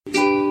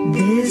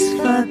This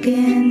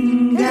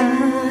fucking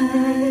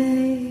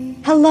guy.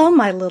 Hello,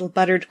 my little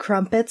buttered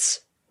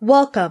crumpets.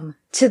 Welcome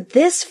to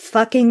This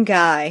Fucking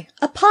Guy,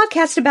 a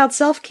podcast about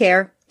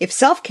self-care, if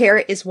self-care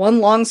is one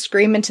long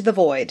scream into the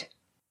void.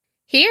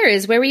 Here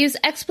is where we use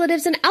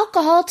expletives and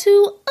alcohol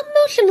to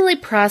emotionally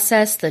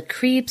process the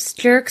creeps,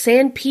 jerks,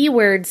 and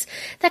P-words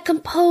that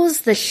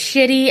compose the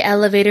shitty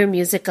elevator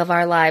music of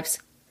our lives.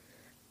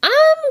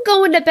 I'm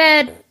going to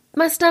bed.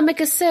 My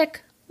stomach is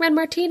sick. Ren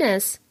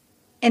Martinez.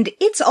 And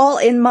it's all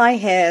in my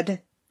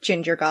head,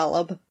 Ginger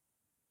Golub.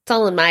 It's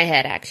all in my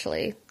head,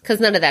 actually, because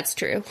none of that's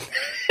true.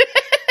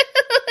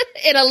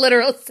 In a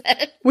literal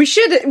sense. We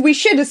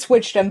should have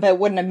switched them, but it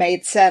wouldn't have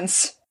made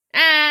sense.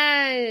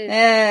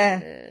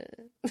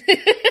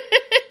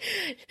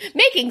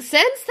 Making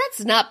sense?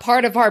 That's not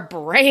part of our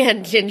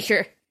brand,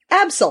 Ginger.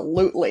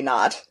 Absolutely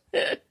not.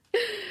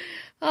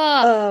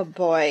 Oh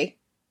boy.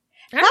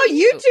 How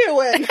you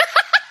doing?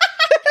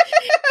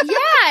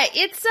 Yeah,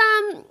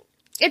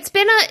 it's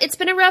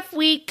been a rough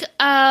week.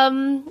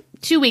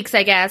 2 weeks,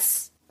 I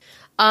guess.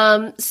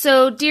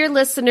 So dear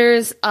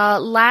listeners,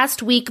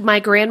 last week my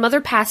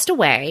grandmother passed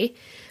away,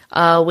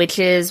 which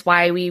is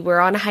why we were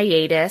on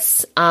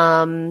hiatus.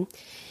 Our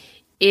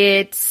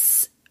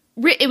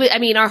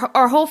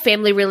whole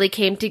family really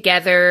came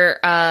together.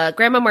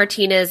 Grandma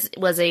Martinez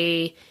was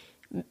the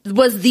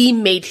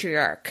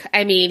matriarch.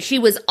 I mean, she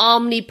was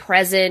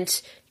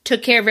omnipresent,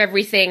 took care of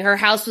everything. Her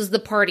house was the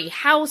party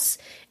house.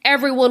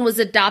 Everyone was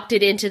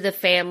adopted into the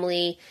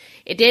family.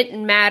 It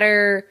didn't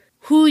matter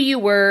who you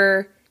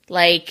were,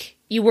 like,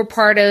 you were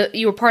part of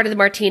the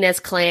Martinez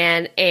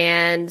clan.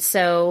 And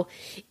so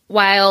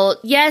while,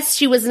 yes,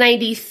 she was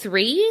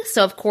 93,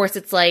 so of course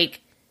it's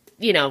like,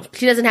 you know,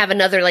 she doesn't have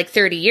another, like,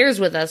 30 years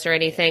with us or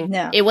anything.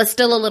 No. It was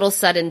still a little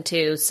sudden,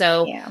 too.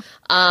 So, yeah.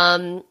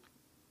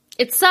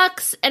 It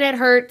sucks, and it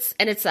hurts,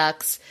 and it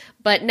sucks.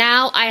 But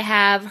now I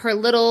have her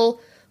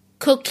little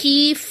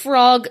cookie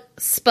frog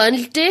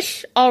sponge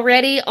dish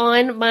already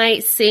on my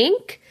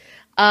sink.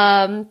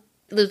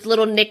 Those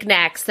little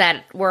knickknacks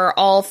that were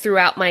all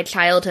throughout my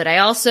childhood. I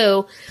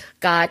also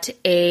got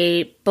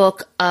a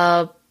book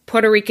of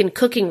Puerto Rican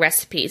cooking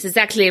recipes. It's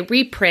actually a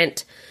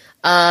reprint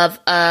of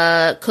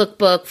a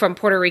cookbook from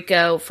Puerto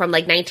Rico from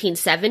like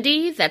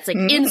 1970 that's like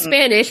in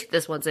Spanish.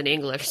 This one's in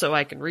English so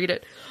I can read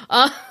it.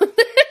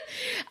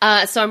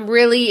 So I'm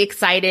really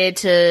excited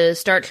to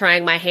start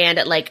trying my hand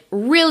at like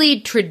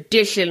really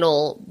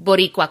traditional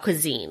Boricua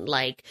cuisine,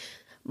 like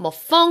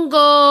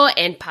mofongo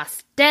and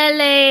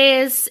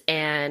pasteles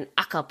and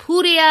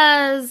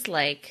acapulcas,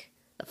 like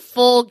the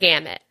full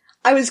gamut.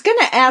 I was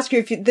gonna ask you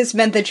if this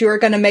meant that you were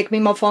gonna make me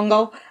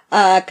mofongo,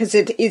 cause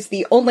it is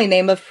the only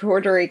name of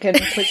Puerto Rican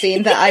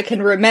cuisine that I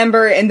can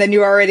remember, and then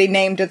you already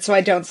named it, so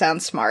I don't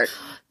sound smart.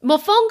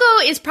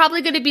 Mofongo is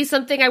probably going to be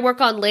something I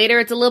work on later.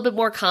 It's a little bit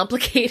more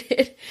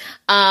complicated.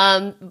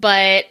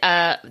 But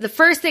the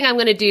first thing I'm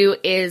going to do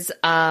is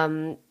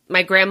my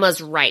grandma's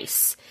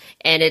rice.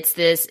 And it's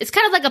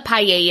kind of like a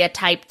paella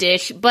type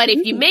dish, but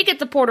if you make it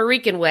the Puerto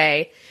Rican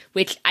way,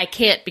 which I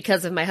can't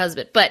because of my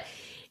husband, but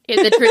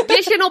the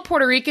traditional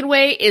Puerto Rican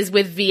way is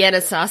with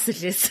Vienna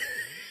sausages.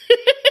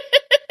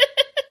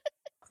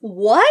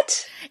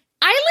 What?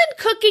 Island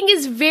cooking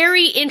is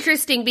very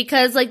interesting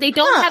because, like, they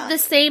don't have the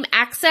same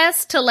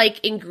access to,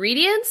 like,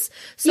 ingredients.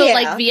 So,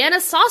 like, Vienna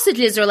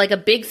sausages are, like, a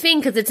big thing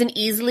because it's an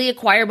easily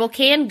acquirable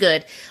canned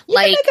good.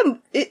 I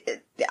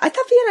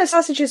thought Vienna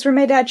sausages were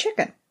made out of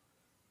chicken.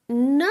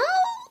 No,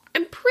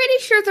 I'm pretty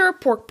sure they're a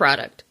pork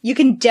product. You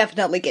can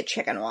definitely get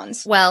chicken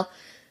ones. Well,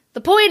 the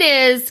point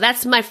is,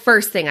 that's my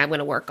first thing I'm going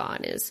to work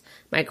on is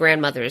my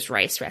grandmother's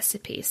rice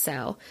recipe.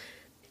 So,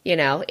 you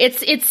know,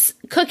 it's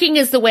cooking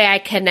is the way I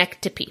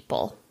connect to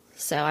people.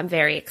 So I'm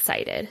very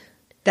excited.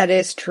 That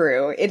is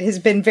true. It has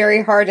been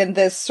very hard in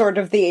this sort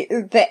of the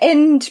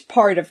end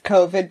part of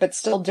COVID, but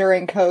still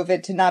during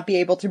COVID, to not be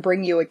able to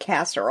bring you a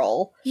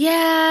casserole.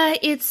 Yeah,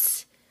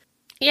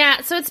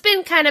 so it's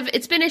been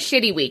a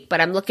shitty week, but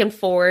I'm looking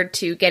forward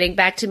to getting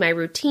back to my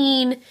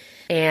routine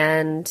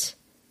and,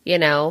 you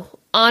know,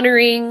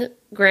 honoring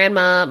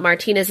Grandma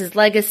Martinez's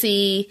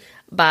legacy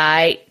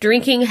by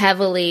drinking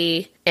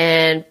heavily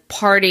and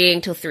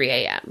partying till 3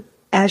 a.m.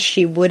 As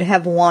she would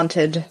have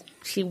wanted.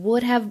 She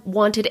would have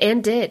wanted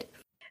and did.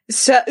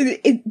 So,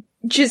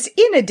 just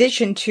in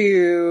addition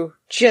to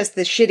just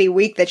the shitty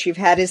week that you've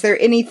had, is there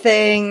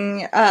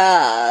anything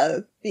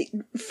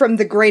from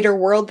the greater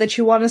world that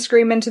you want to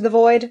scream into the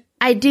void?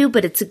 I do,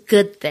 but it's a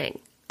good thing.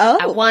 Oh.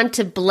 I want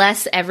to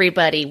bless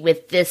everybody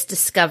with this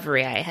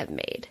discovery I have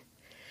made.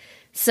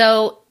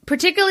 So,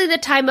 particularly the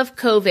time of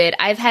COVID,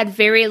 I've had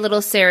very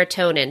little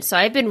serotonin. So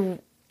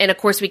and of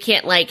course we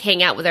can't like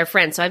hang out with our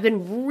friends. So I've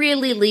been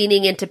really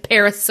leaning into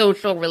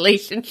parasocial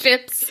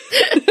relationships.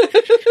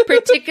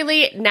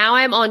 Particularly now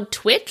I'm on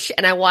Twitch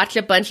and I watch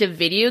a bunch of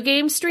video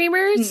game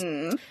streamers.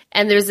 Mm.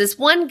 And there's this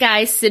one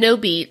guy,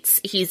 Sinobeats.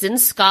 He's in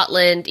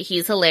Scotland.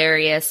 He's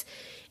hilarious.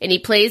 And he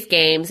plays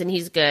games and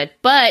he's good.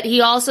 But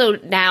he also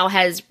now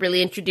has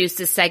really introduced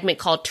this segment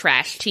called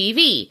Trash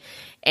TV.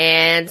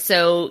 And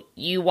so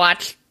you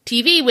watch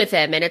TV with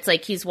him, and it's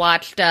like he's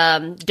watched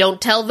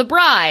Don't Tell the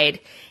Bride,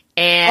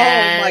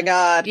 and oh my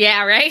god,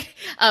 yeah, right,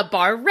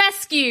 Bar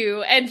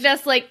Rescue, and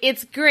just like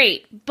it's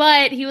great.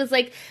 But he was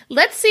like,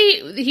 let's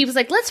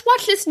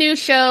watch this new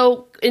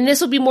show, and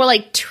this will be more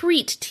like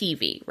treat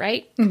TV,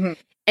 right? Mm-hmm.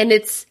 And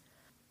it's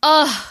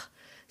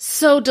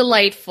so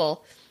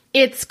delightful.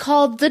 It's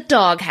called The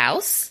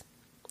Doghouse.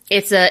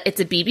 It's a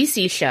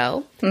BBC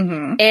show,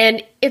 mm-hmm.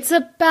 and it's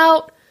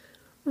about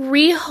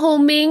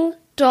rehoming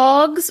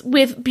dogs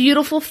with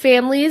beautiful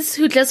families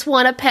who just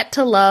want a pet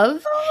to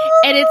love.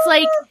 And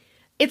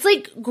it's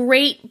like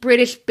great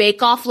British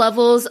Bake Off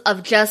levels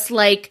of just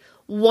like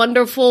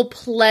wonderful,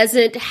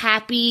 pleasant,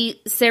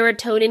 happy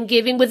serotonin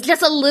giving with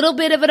just a little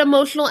bit of an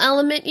emotional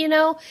element, you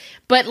know?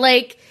 But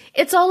like,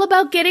 it's all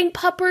about getting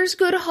puppers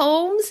good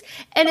homes,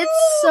 and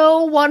it's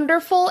so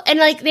wonderful. And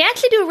like, they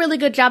actually do a really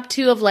good job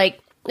too of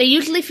like, they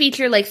usually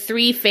feature like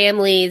 3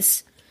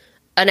 families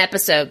an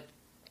episode.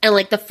 And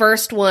like the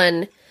first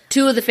one,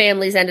 2 of the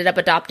families ended up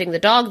adopting the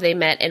dog they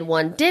met and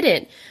 1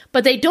 didn't.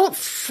 But they don't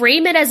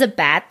frame it as a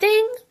bad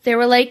thing. They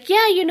were like,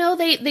 yeah, you know,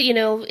 they you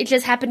know, it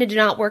just happened to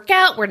not work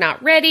out. We're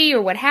not ready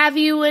or what have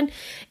you. And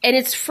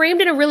it's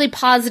framed in a really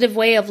positive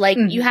way of like,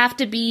 you have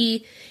to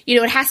be, you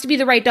know, it has to be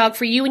the right dog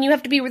for you and you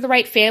have to be with the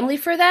right family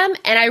for them.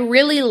 And I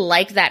really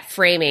like that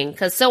framing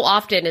because so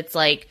often it's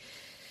like,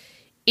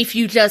 if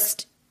you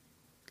just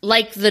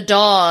like the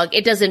dog,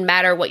 it doesn't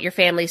matter what your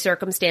family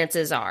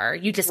circumstances are.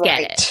 You just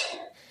get it.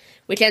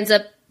 Which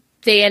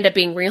they end up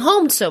being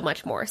rehomed so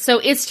much more. So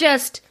it's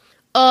just,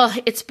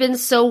 it's been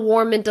so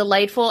warm and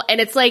delightful. And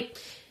it's like,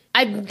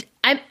 I'm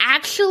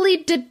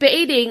actually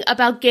debating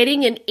about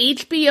getting an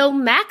HBO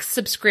Max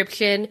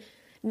subscription,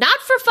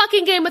 not for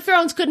fucking Game of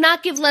Thrones, could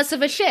not give less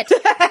of a shit,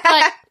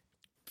 but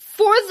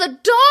for the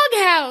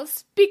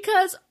Doghouse,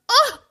 because,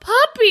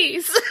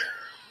 puppies.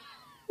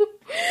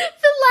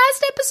 The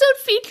last episode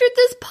featured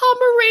this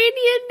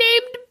Pomeranian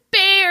named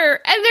Bear,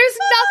 and there's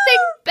nothing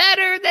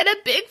better than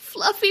a big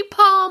fluffy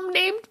Pom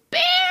named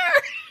Bear.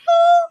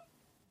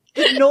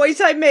 The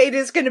noise I made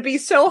is going to be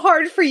so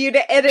hard for you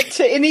to edit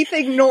to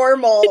anything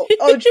normal.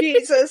 Oh,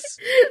 Jesus.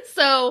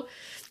 So,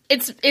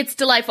 it's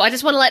delightful. I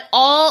just want to let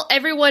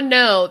everyone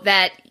know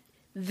that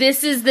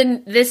this is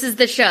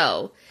the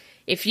show.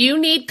 If you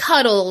need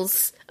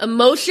cuddles,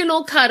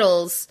 emotional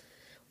cuddles,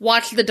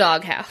 watch The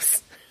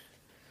Doghouse.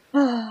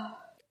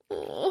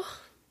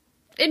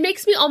 It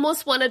makes me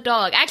almost want a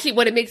dog. Actually,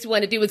 what it makes me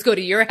want to do is go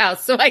to your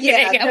house so I can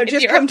hang out with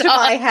just your come dog. to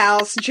my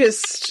house.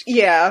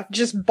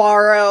 Just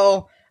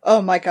borrow.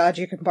 Oh my god,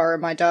 you can borrow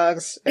my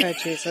dogs. Oh,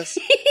 Jesus.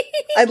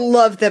 I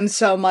love them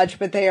so much,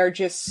 but they are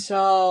just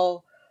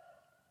so...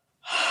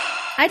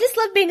 I just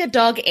love being a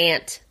dog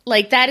aunt.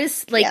 Like, that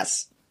is, like,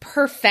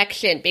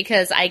 perfection,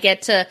 because I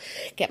get to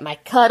get my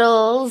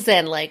cuddles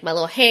and, like, my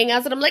little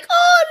hangouts, and I'm like,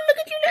 oh, look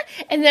at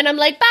you. And then I'm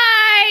like,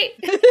 bye!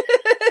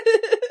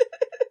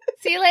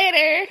 See you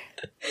later.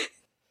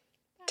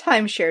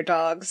 Timeshare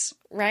dogs.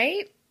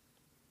 Right?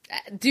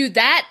 Dude,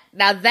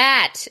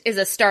 that is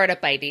a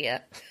startup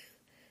idea.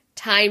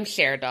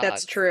 Timeshare dogs.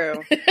 That's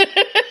true.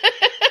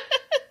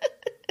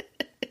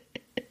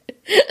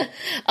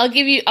 I'll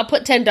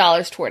put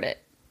 $10 toward it.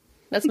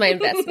 That's my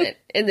investment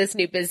in this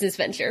new business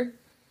venture.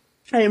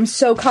 I am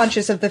so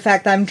conscious of the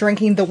fact that I'm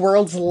drinking the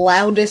world's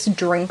loudest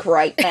drink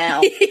right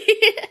now.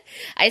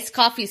 Iced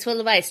coffee is full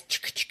of ice.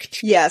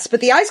 Yes,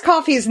 but the iced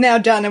coffee is now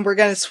done and we're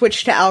going to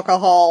switch to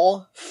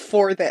alcohol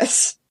for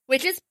this.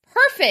 Which is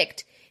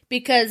perfect,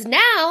 because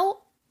now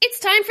it's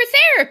time for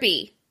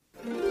therapy.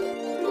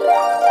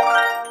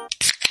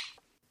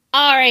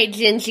 All right,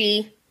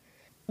 Gingy.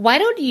 Why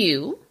don't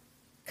you,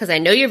 because I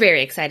know you're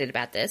very excited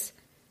about this,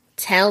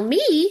 tell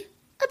me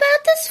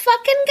about this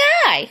fucking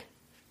guy?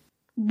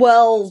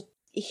 Well,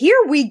 here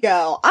we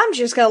go. I'm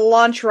just going to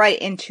launch right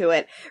into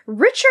it.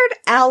 Richard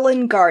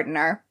Allen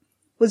Gardner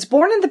was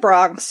born in the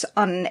Bronx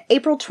on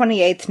April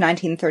 28th,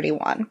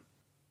 1931.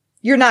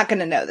 You're not going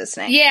to know this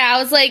name. Yeah,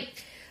 I was like,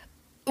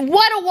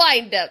 what a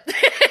wind-up.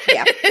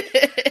 Yeah.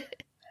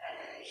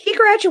 He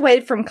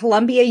graduated from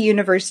Columbia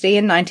University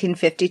in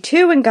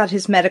 1952 and got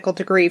his medical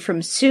degree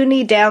from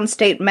SUNY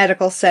Downstate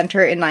Medical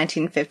Center in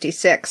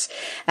 1956.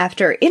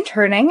 After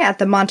interning at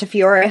the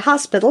Montefiore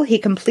Hospital, he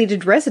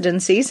completed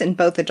residencies in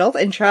both adult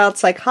and child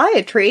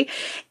psychiatry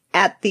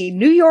at the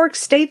New York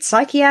State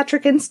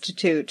Psychiatric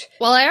Institute.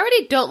 Well, I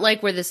already don't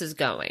like where this is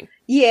going.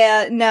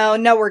 Yeah,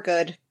 no, we're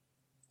good.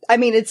 I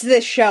mean, it's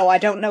this show. I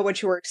don't know what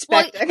you were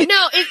expecting. Well,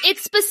 no,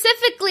 it's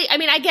specifically, I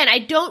mean, again, I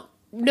don't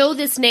know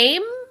this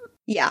name.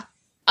 Yeah.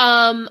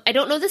 I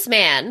don't know this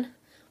man.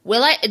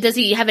 Does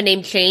he have a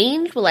name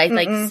change? Will I,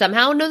 like,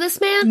 somehow know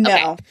this man? No.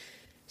 Okay.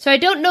 So I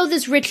don't know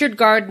this Richard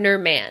Gardner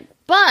man.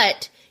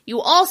 But you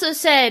also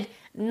said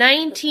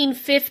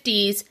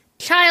 1950s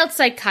child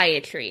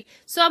psychiatry.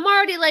 So I'm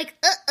already like,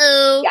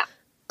 uh-oh. Yeah.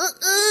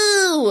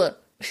 Uh-oh.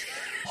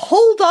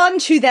 Hold on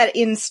to that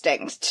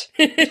instinct.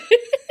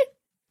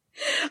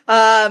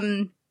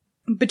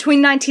 Between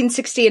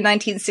 1960 and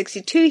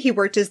 1962, he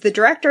worked as the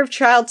director of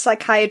child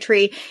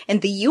psychiatry in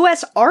the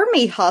U.S.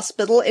 Army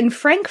Hospital in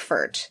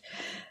Frankfurt.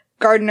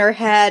 Gardner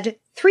had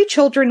 3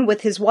 children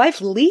with his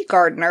wife Lee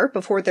Gardner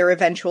before their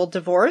eventual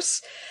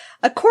divorce.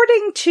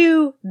 According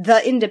to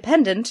The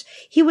Independent,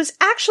 he was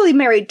actually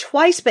married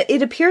twice, but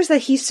it appears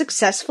that he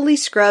successfully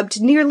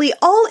scrubbed nearly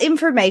all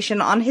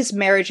information on his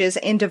marriages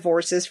and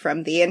divorces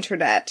from the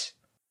internet.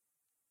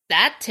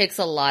 That takes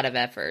a lot of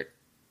effort.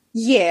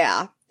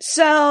 Yeah.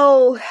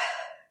 So,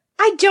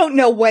 I don't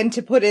know when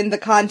to put in the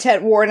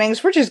content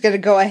warnings. We're just gonna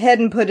go ahead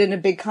and put in a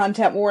big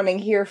content warning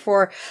here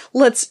for,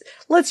 let's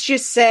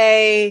just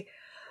say,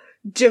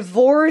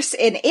 divorce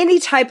and any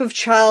type of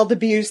child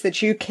abuse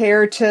that you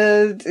care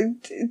to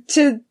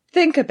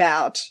think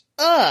about.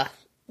 Ugh.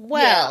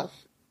 Well.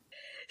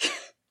 Yeah.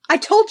 I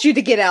told you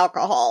to get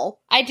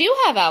alcohol. I do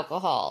have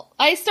alcohol.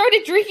 I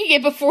started drinking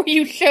it before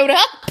you showed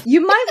up.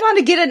 You might want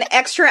to get an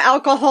extra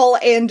alcohol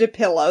and a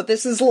pillow.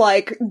 This is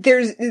like,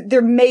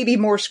 there may be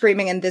more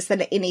screaming in this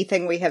than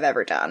anything we have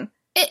ever done.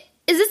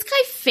 Is this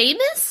guy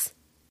famous?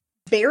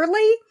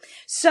 Barely.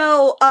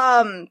 So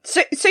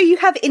you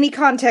have any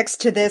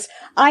context to this,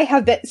 I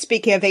have been,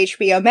 speaking of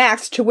HBO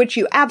Max, to which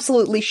you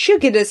absolutely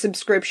should get a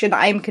subscription.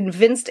 I am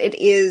convinced it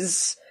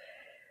is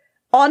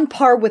on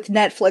par with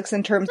Netflix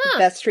in terms of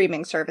best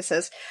streaming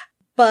services.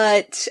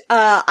 But,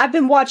 I've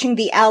been watching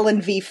the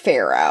Alan V.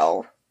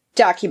 Farrow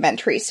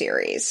documentary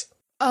series.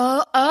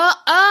 Yeah.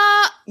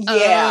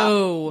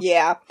 Oh.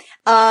 Yeah.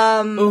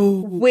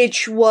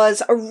 Which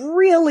was a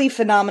really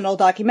phenomenal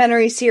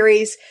documentary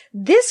series.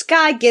 This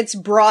guy gets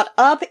brought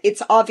up.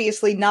 It's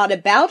obviously not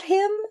about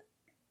him.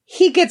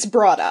 He gets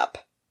brought up.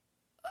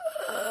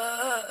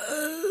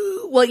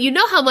 Well, you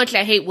know how much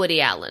I hate Woody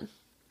Allen.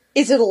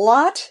 Is it a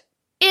lot?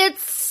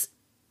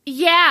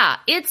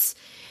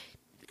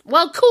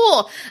 Well,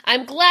 cool.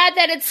 I'm glad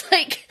that it's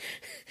like,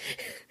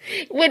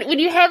 when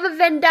you have a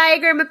Venn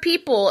diagram of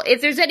people, if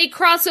there's any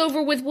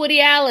crossover with Woody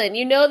Allen,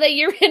 you know that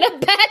you're in a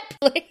bad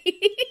place.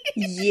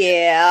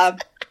 Yeah.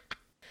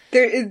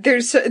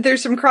 There's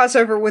some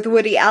crossover with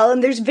Woody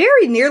Allen. There's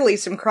very nearly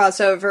some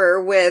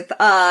crossover with,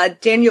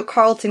 Daniel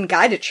Carlton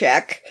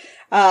Gajdacek.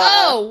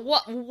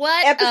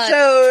 What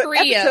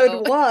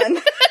episode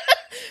 1.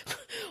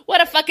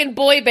 What a fucking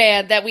boy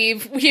band that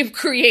we've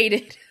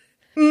created.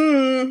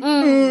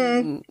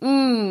 The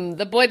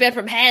boy band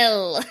from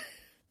hell.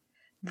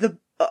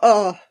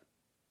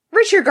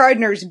 Richard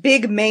Gardner's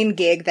big main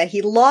gig that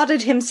he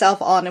lauded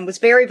himself on and was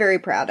very, very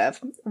proud of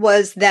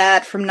was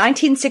that from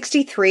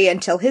 1963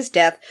 until his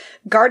death,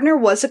 Gardner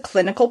was a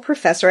clinical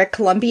professor at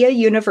Columbia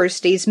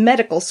University's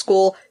Medical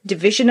School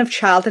Division of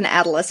Child and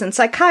Adolescent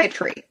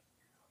Psychiatry.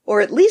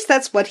 Or at least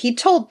that's what he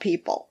told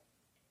people.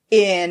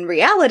 In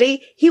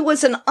reality, he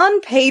was an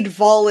unpaid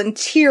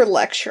volunteer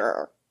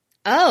lecturer.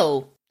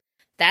 Oh,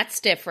 that's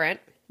different.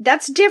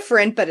 That's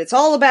different, but it's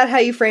all about how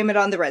you frame it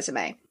on the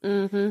resume.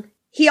 Mm-hmm.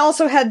 He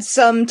also had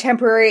some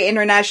temporary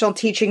international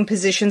teaching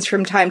positions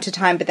from time to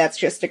time, but that's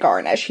just a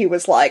garnish. He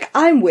was like,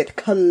 I'm with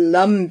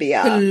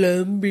Columbia.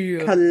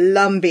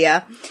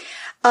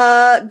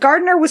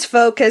 Gardner was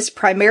focused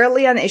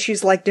primarily on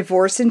issues like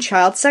divorce and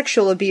child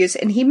sexual abuse,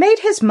 and he made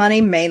his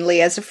money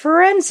mainly as a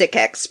forensic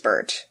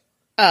expert.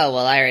 Oh,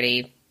 well, I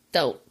already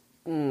don't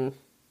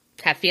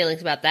have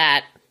feelings about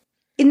that.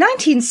 In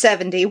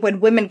 1970, when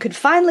women could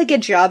finally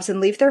get jobs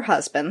and leave their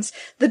husbands,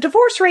 the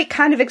divorce rate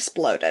kind of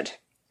exploded.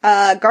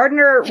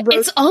 Gardner wrote—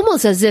 It's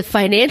almost as if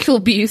financial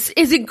abuse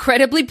is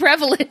incredibly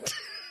prevalent.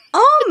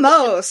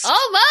 Almost.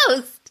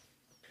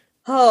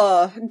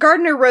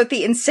 Gardner wrote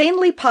the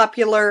insanely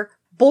popular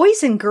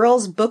Boys and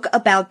Girls Book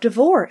About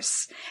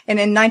Divorce. And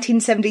in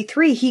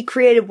 1973, he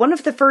created one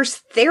of the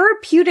first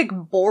therapeutic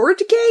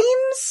board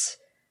games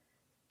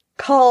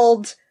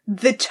called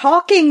The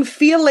Talking,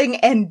 Feeling,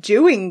 and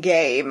Doing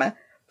Game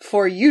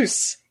for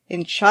use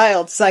in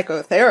child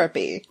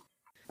psychotherapy.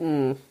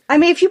 I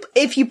mean,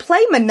 if you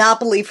play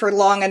Monopoly for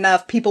long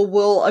enough, people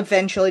will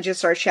eventually just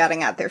start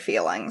shouting out their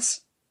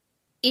feelings.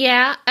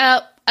 Yeah,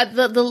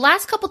 the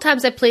last couple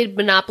times I played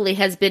Monopoly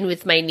has been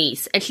with my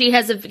niece, and she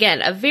has,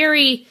 again, a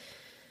very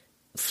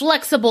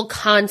flexible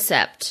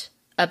concept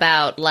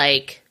about,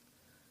 like,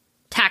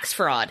 tax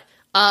fraud.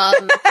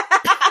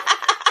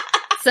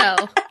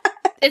 So,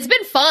 it's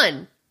been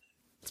fun.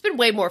 It's been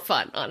way more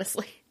fun,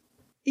 honestly.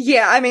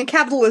 Yeah, I mean,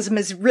 capitalism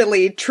is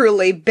really,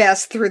 truly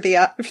best through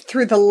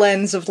the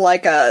lens of,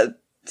 like, a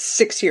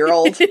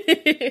 6-year-old.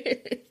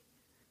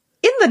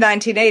 In the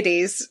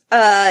 1980s,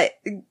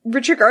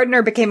 Richard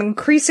Gardner became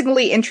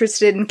increasingly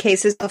interested in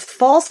cases of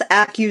false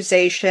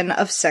accusation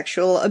of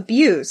sexual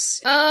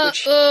abuse.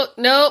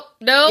 Nope.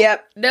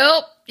 Yep.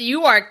 Nope.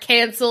 You are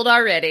canceled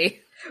already.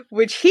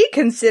 Which he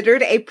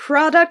considered a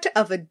product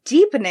of a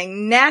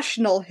deepening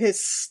national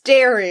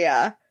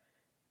hysteria.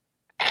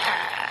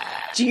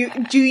 Do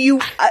you,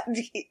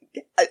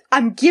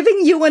 I'm giving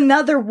you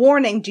another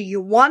warning. Do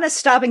you want to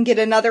stop and get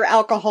another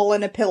alcohol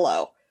and a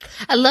pillow?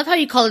 I love how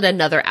you call it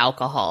another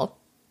alcohol.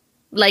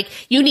 Like,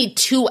 you need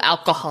 2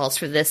 alcohols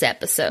for this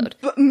episode.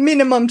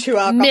 Minimum 2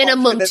 alcohols.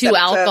 Minimum 2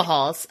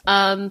 alcohols.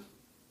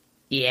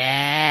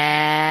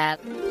 Yeah.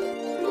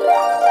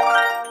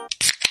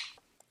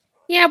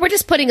 Yeah, we're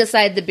just putting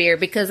aside the beer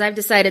because I've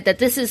decided that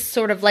this is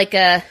sort of like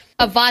a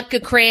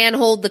vodka cran,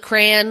 hold the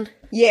cran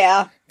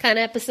Yeah. kind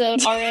of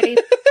episode already.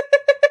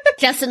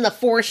 Just in the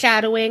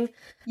foreshadowing.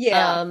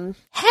 Yeah.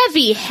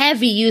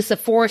 Heavy use of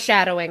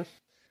foreshadowing.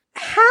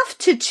 Half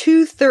to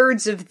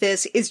 2/3 of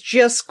this is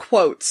just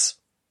quotes.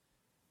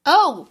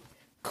 Oh,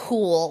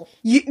 cool.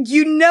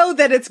 You know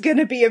that it's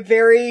gonna be a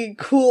very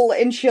cool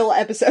and chill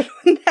episode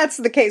when that's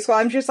the case. Well,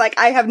 I'm just like,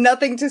 I have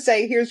nothing to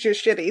say, here's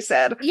just shit he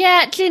said.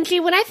 Yeah,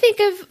 Gingy, when I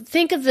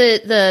think of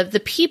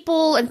the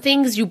people and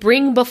things you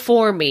bring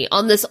before me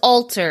on this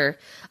altar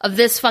of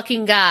this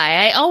fucking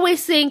guy, I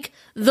always think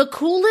the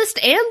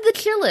coolest and the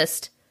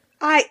chillest.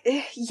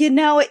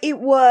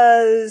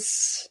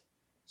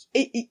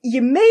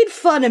 You made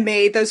fun of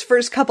me those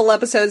first couple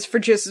episodes for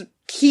just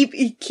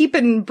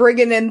keeping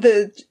bringing in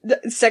the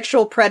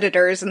sexual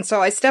predators, and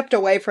so I stepped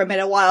away from it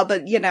a while,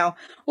 but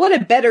what a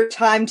better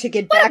time to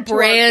get back to our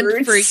brand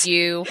roots. for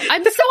you.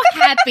 I'm so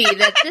happy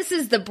that this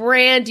is the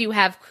brand you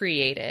have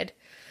created.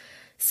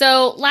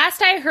 So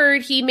last I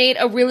heard, he made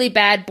a really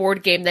bad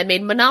board game that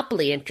made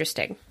Monopoly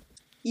interesting.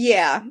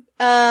 Yeah.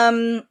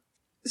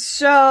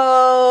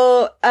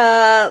 So,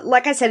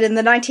 like I said, in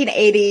the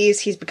 1980s,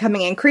 he's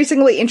becoming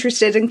increasingly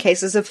interested in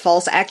cases of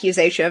false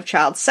accusation of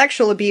child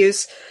sexual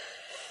abuse.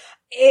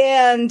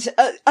 And,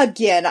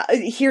 again,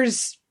 here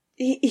is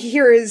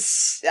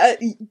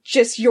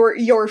just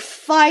your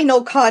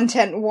final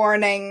content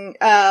warning,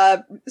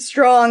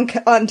 strong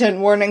content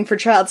warning for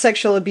child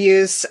sexual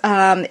abuse.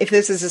 If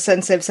this is a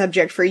sensitive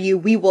subject for you,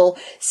 we will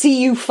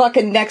see you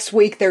fucking next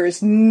week. There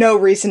is no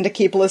reason to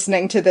keep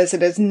listening to this.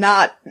 It is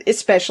not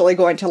especially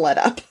going to let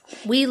up.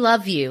 We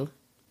love you,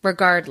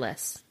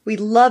 regardless. We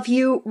love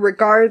you,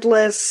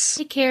 regardless.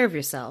 Take care of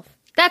yourself.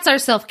 That's our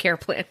self-care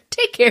plan.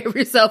 Take care of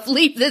yourself.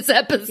 Leave this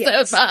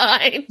episode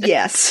behind.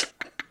 Yes.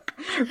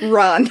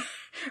 Run.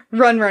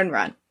 Run.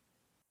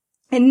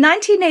 In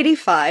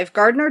 1985,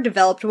 Gardner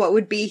developed what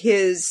would be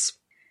his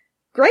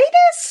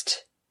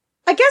greatest?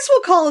 I guess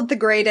we'll call it the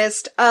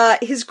greatest.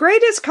 His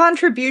greatest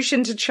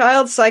contribution to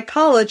child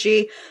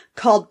psychology,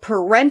 called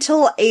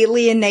parental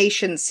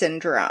alienation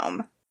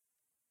syndrome.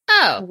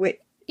 Oh.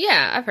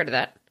 Yeah, I've heard of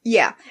that.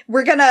 Yeah.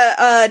 We're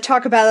gonna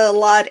talk about it a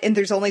lot, and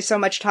there's only so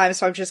much time,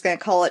 so I'm just gonna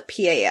call it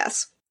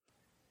PAS.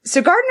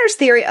 So Gardner's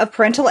theory of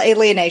parental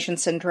alienation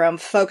syndrome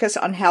focused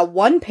on how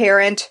one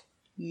parent,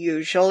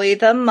 usually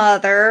the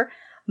mother,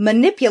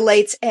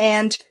 manipulates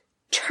and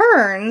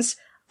turns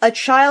a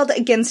child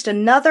against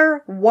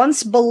another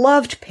once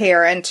beloved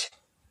parent,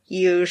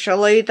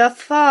 usually the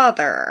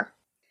father.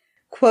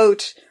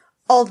 Quote,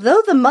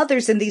 although the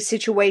mothers in these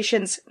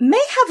situations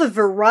may have a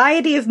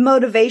variety of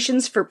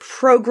motivations for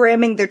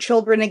programming their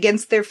children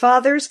against their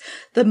fathers,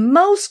 the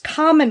most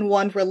common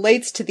one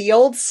relates to the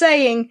old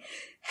saying,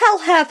 hell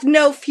hath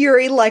no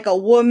fury like a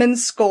woman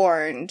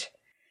scorned.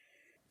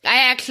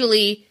 I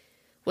actually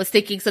was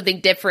thinking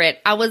something different.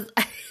 I was,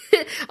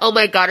 oh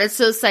my god, it's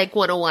so Psych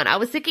 101. I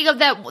was thinking of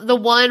the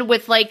one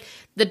with like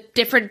the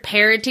different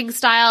parenting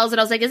styles, and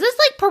I was like, is this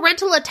like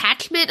parental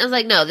attachment? I was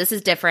like, no, this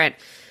is different.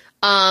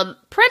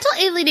 Parental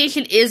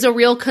alienation is a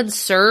real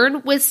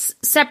concern with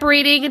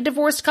separating and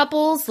divorced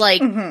couples.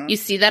 Like, you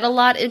see that a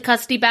lot in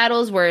custody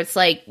battles where it's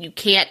like, you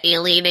can't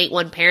alienate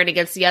one parent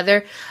against the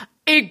other.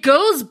 It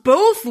goes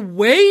both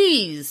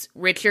ways,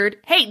 Richard.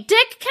 Hey,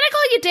 Dick, can I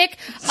call you Dick?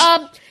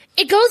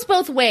 It goes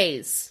both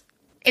ways.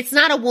 It's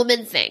not a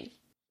woman thing.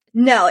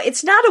 No,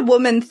 it's not a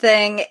woman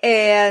thing,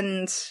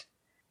 and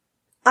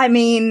I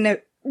mean,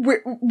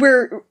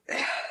 we'll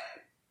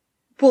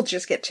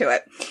just get to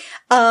it.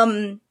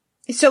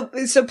 So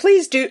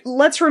please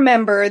let's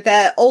remember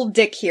that old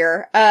Dick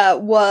here,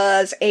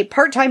 was a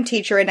part-time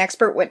teacher and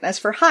expert witness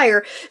for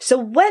hire. So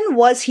when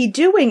was he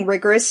doing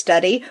rigorous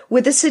study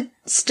with a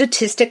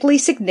statistically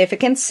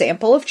significant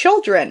sample of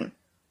children?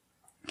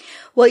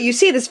 Well, you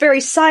see, this very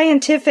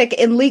scientific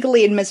and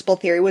legally admissible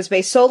theory was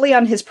based solely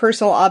on his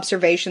personal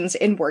observations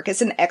and work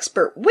as an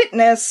expert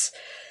witness,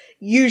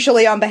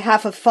 usually on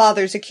behalf of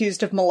fathers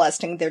accused of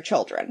molesting their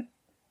children.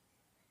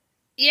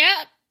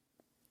 Yep.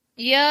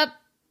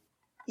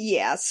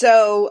 Yeah,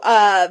 so,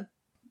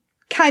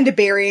 kind of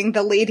burying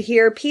the lead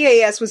here,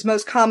 PAS was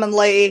most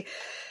commonly,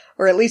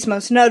 or at least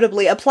most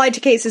notably, applied to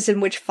cases in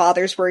which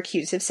fathers were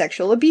accused of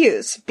sexual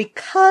abuse,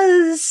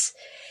 because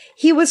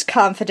he was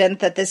confident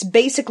that this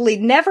basically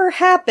never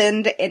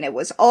happened, and it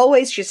was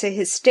always just a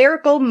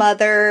hysterical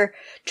mother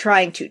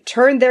trying to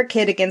turn their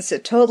kid against a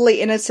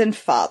totally innocent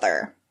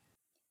father.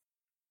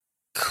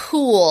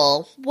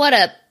 Cool. What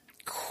a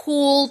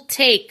cool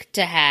take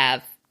to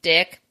have,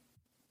 Dick.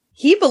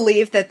 He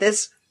believed that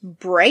this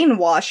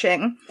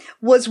brainwashing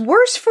was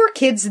worse for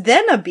kids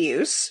than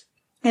abuse,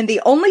 and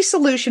the only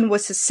solution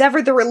was to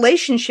sever the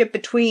relationship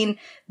between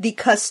the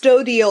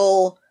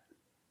custodial,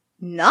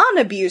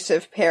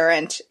 non-abusive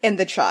parent and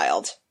the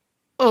child.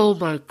 Oh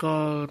my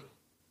god.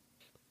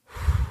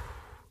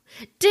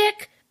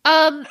 Dick,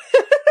 Can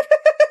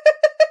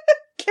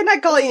I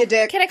call you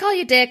Dick? Can I call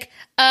you Dick?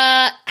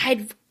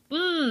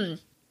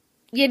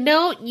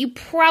 You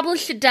probably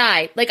should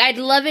die. Like, I'd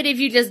love it if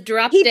you just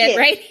dropped it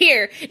right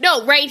here.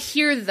 No, right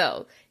here,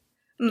 though.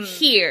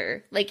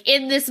 Here. Like,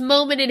 in this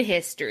moment in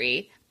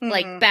history.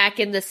 Like, back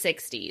in the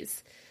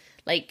 60s.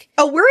 Like,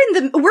 Oh, we're in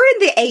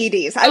the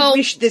 80s. I Oh,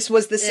 wish this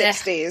was the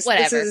 60s.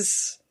 whatever. This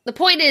is the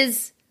point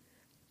is,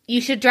 you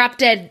should drop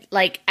dead,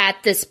 like,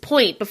 at this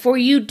point before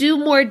you do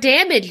more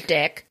damage,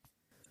 Dick.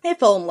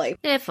 if only.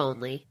 If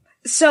only.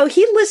 So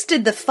he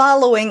listed the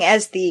following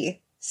as the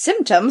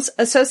symptoms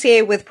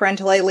associated with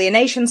parental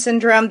alienation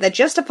syndrome that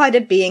justified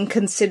it being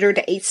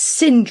considered a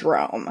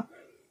syndrome.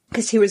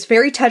 Because he was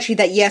very touchy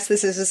that, yes,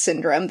 this is a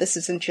syndrome. This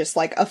isn't just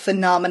like a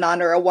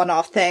phenomenon or a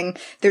one-off thing.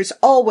 There's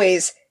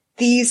always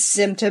these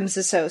symptoms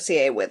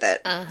associated with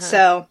it.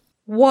 So,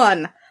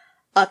 1,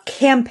 a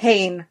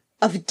campaign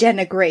of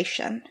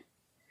denigration.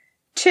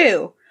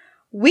 2,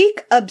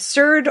 weak,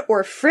 absurd,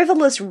 or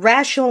frivolous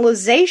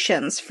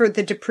rationalizations for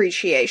the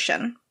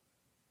depreciation.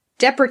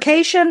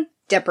 Deprecation.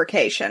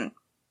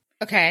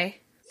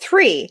 Okay.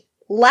 3,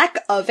 lack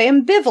of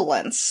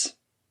ambivalence.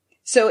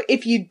 So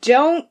if you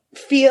don't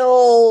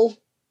feel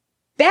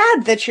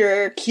bad that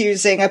you're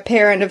accusing a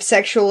parent of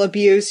sexual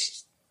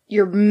abuse,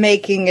 you're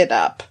making it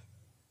up.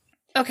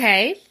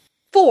 Okay.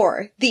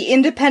 4, the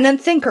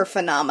independent thinker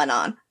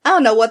phenomenon. I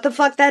don't know what the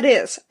fuck that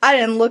is. I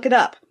didn't look it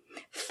up.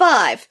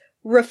 5,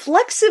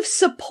 reflexive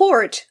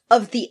support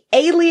of the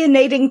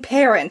alienating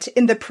parent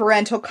in the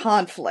parental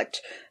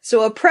conflict.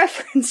 So a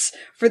preference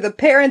for the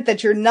parent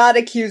that you're not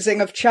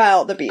accusing of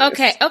child abuse.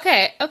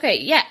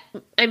 Okay, yeah.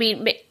 I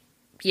mean,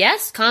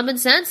 yes, common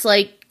sense.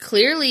 Like,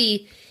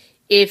 clearly,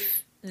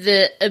 if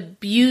the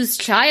abused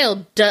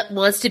child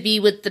wants to be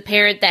with the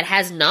parent that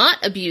has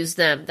not abused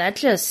them,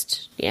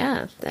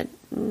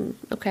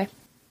 okay.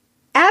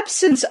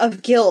 Absence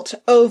of guilt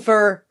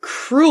over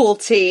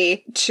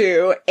cruelty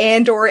to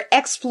and or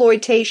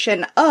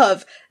exploitation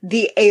of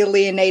the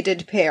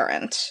alienated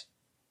parent.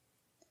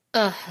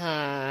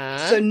 Uh-huh.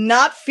 So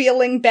not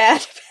feeling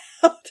bad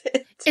about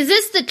it. Is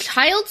this the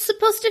child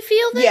supposed to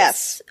feel this?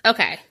 Yes.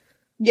 Okay.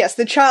 Yes,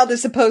 the child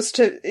is supposed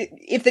to,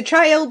 if the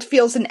child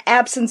feels an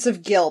absence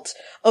of guilt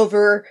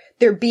over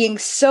their being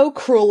so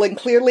cruel and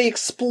clearly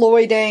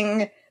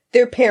exploiting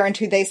their parent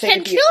who they say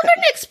Can abused children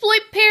them.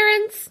 exploit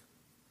parents?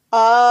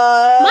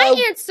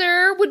 My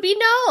answer would be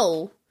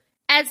no,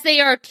 as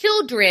they are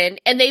children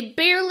and they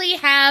barely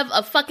have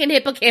a fucking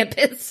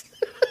hippocampus.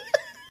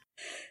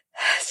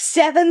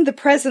 7, the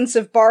presence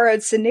of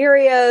borrowed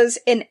scenarios,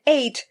 and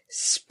 8,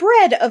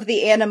 spread of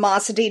the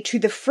animosity to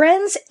the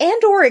friends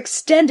and or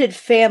extended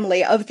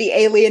family of the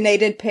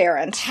alienated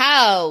parent.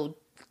 How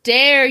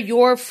dare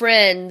your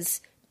friends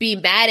be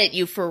mad at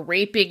you for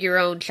raping your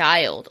own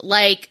child?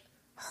 Like,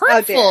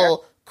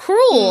 hurtful,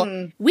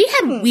 cruel. We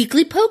had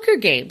weekly poker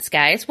games,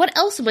 guys. What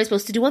else am I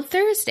supposed to do on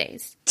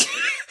Thursdays?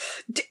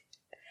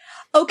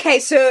 Okay,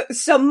 so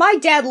my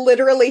dad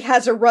literally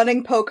has a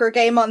running poker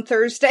game on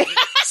Thursdays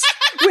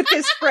with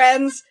his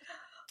friends.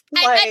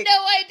 I had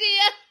no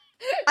idea.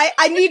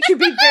 I need to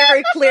be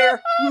very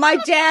clear. My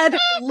dad,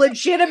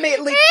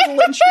 legitimately cool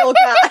and chill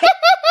guy.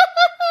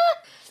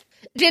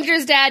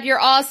 Ginger's dad, you're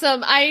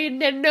awesome. I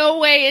in no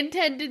way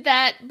intended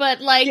that, but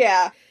like,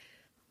 Yeah.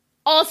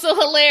 also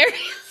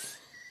hilarious.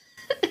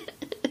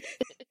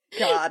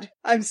 God,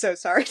 I'm so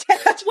sorry,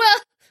 Dad.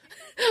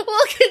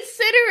 Well,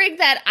 considering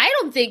that I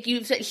don't think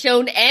you've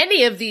shown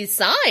any of these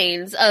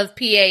signs of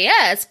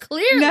PAS,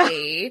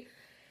 clearly.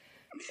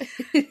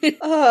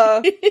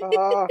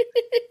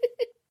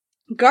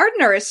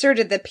 Gardner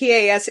asserted that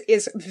PAS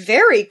is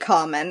very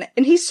common,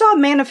 and he saw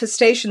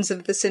manifestations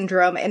of the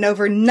syndrome in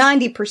over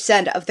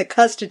 90% of the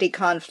custody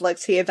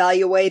conflicts he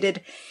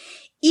evaluated,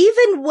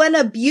 even when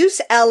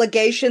abuse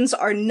allegations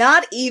are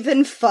not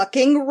even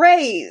fucking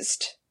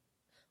raised.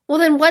 Well,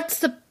 then what's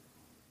the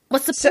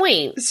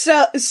point?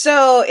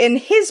 So in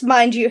his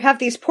mind, you have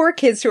these poor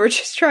kids who are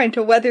just trying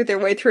to weather their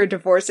way through a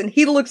divorce, and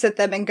he looks at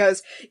them and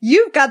goes,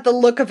 "You've got the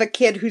look of a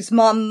kid whose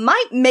mom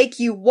might make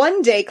you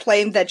one day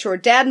claim that your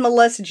dad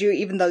molested you,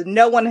 even though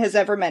no one has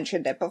ever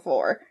mentioned it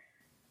before."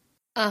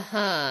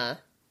 Uh-huh.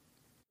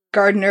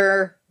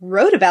 Gardner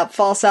wrote about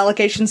false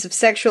allegations of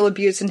sexual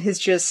abuse in his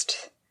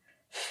just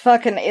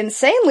fucking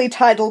insanely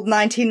titled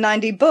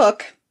 1990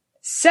 book,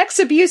 Sex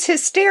Abuse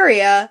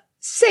Hysteria,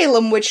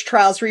 Salem Witch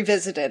Trials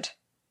Revisited.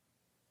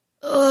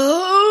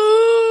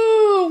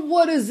 Oh,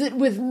 what is it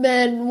with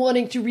men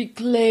wanting to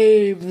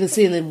reclaim the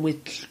Salem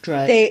witch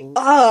trials? They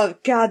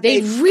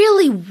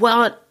really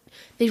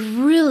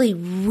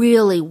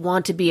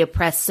want to be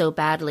oppressed so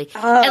badly.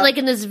 And like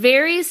in this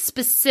very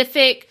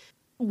specific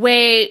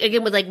way,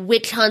 again with like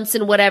witch hunts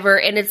and whatever,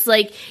 and it's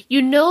like,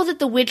 you know that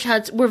the witch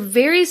hunts were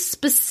very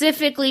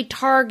specifically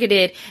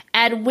targeted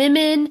at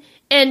women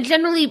and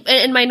generally,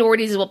 and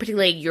minorities as well,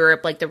 particularly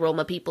Europe, like the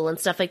Roma people and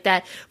stuff like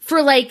that,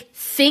 for like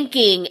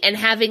thinking and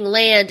having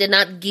land and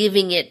not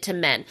giving it to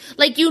men.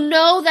 Like, you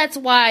know, that's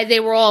why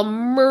they were all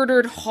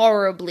murdered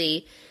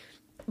horribly.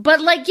 But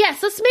like,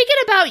 yes, let's make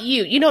it about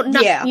you. You know,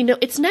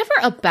 it's never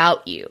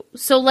about you.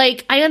 So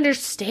like, I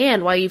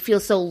understand why you feel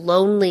so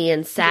lonely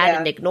and sad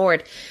and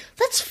ignored.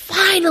 Let's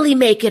finally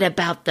make it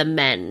about the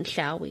men,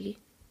 shall we?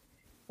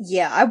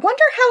 Yeah, I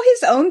wonder how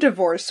his own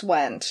divorce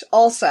went,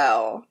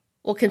 also.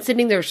 Well,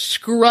 considering they're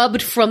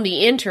scrubbed from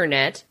the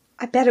internet.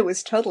 I bet it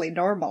was totally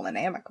normal and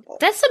amicable.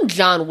 That's some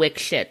John Wick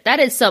shit. That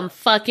is some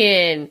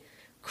fucking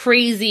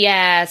crazy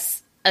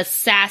ass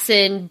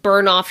assassin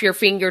burn off your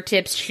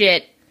fingertips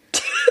shit.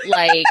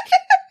 Like,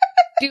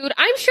 dude,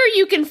 I'm sure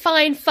you can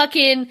find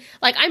fucking,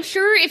 like, I'm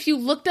sure if you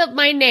looked up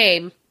my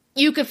name,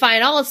 you could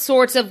find all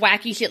sorts of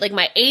wacky shit, like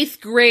my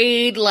 8th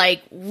grade,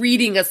 like,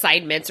 reading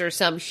assignments or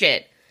some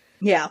shit.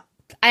 Yeah.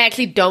 I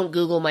actually don't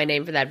Google my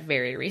name for that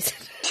very reason.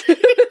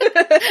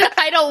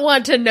 I don't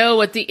want to know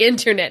what the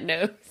internet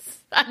knows.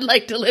 I'd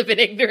like to live in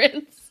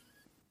ignorance.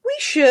 We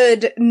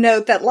should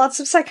note that lots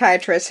of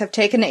psychiatrists have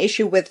taken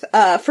issue with,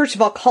 first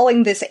of all,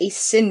 calling this a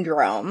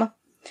syndrome.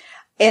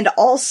 And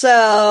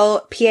also,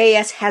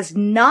 PAS has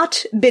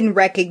not been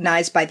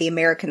recognized by the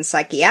American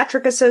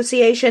Psychiatric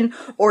Association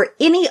or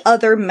any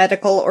other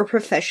medical or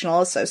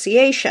professional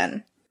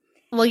association.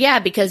 Well, yeah,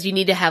 because you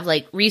need to have,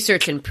 like,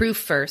 research and proof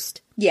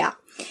first. Yeah.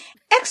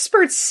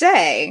 Experts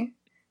say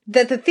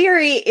that the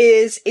theory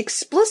is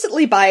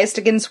explicitly biased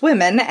against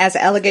women, as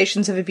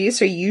allegations of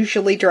abuse are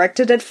usually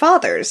directed at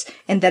fathers,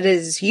 and that it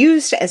is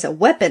used as a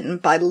weapon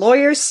by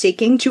lawyers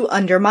seeking to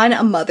undermine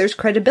a mother's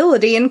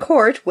credibility in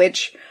court,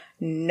 which,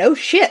 no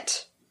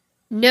shit.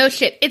 No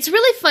shit. It's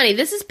really funny.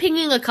 This is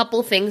pinging a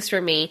couple things for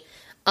me.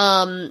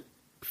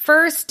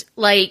 First,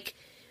 like,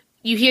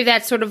 you hear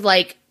that sort of,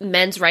 like,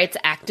 men's rights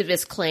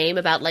activist claim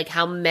about, like,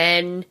 how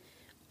men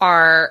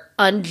are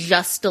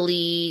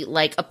unjustly,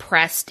 like,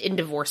 oppressed in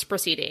divorce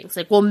proceedings.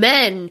 Like, well,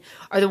 men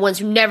are the ones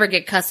who never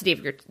get custody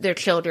of their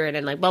children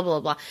and, like, blah, blah,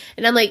 blah.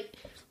 And I'm like,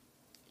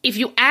 if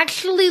you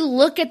actually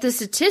look at the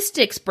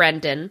statistics,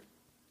 Brendan,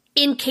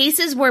 in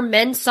cases where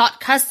men sought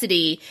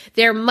custody,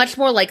 they're much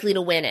more likely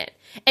to win it.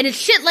 And it's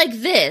shit like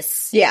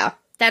this. Yeah.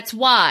 That's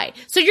why.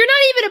 So you're not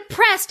even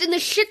oppressed in the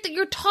shit that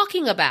you're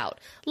talking about.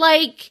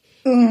 Like,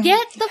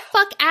 get the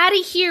fuck out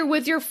of here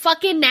with your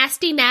fucking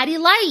nasty natty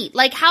light.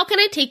 Like, how can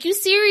I take you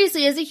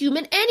seriously as a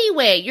human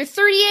anyway? You're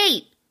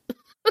 38.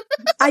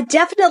 I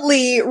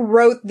definitely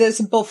wrote this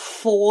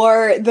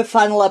before the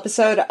final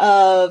episode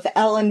of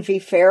Ellen v.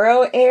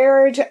 Farrow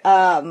aired,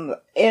 and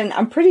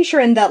I'm pretty sure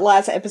in that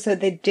last episode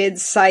they did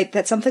cite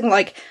that something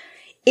like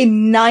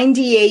in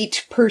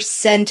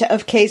 98%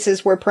 of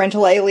cases where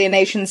parental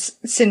alienation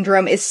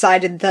syndrome is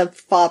cited, the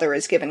father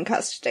is given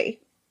custody.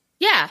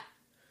 Yeah.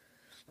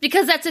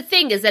 Because that's the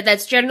thing, is that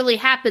that's generally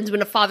happens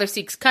when a father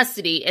seeks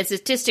custody. As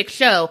statistics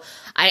show,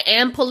 I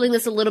am pulling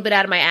this a little bit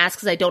out of my ass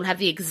because I don't have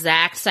the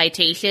exact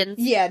citations.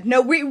 Yeah,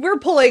 no, we're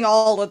pulling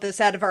all of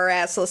this out of our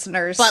ass,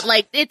 listeners. But,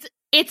 like,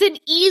 it's an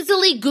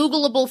easily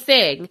Googleable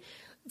thing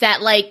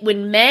that, like,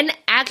 when men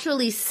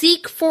actually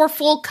seek for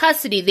full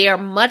custody, they are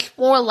much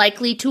more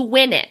likely to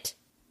win it.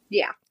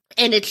 Yeah.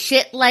 And it's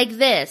shit like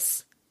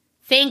this.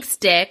 Thanks,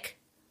 Dick.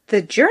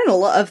 The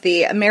Journal of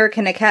the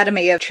American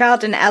Academy of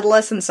Child and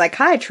Adolescent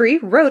Psychiatry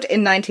wrote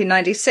in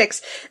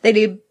 1996 that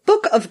a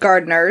book of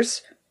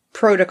Gardner's,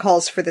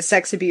 Protocols for the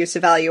Sex Abuse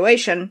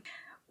Evaluation,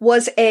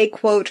 was a,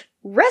 quote,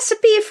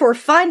 recipe for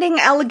finding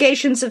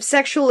allegations of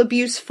sexual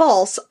abuse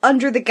false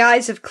under the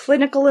guise of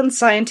clinical and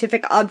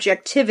scientific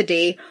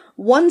objectivity.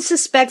 One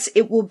suspects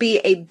it will be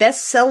a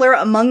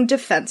bestseller among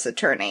defense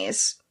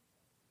attorneys.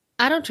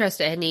 I don't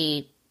trust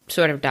any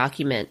sort of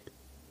document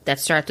that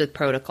starts with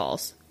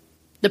protocols.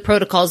 The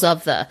protocols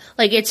of the,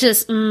 like, it's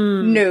just,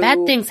 no.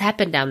 Bad things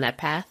happen down that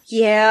path.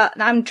 Yeah,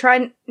 I'm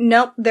trying,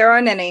 nope, there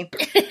aren't any.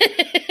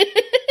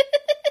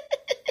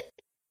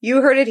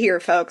 You heard it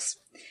here, folks.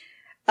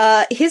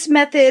 His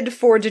method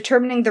for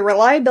determining the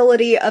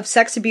reliability of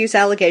sex abuse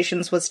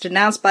allegations was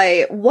denounced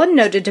by one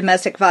noted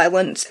domestic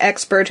violence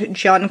expert,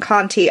 John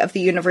Conte of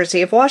the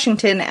University of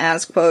Washington,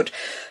 as, quote,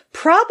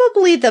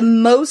 probably the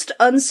most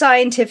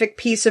unscientific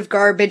piece of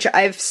garbage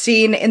I've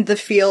seen in the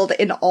field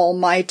in all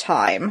my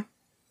time.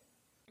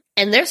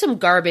 And there's some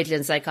garbage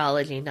in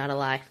psychology, not a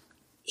lie.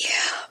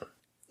 Yeah.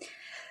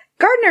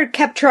 Gardner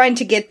kept trying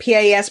to get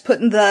PAS put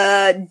in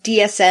the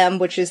DSM,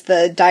 which is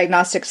the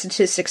Diagnostic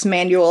Statistics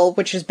Manual,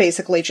 which is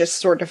basically just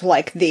sort of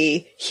like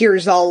the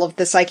here's all of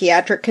the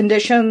psychiatric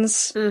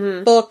conditions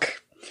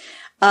book.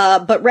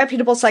 But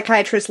reputable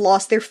psychiatrists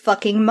lost their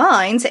fucking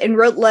minds and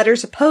wrote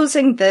letters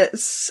opposing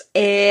this,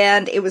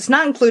 and it was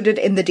not included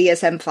in the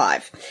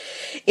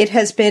DSM-5. It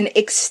has been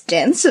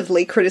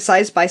extensively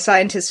criticized by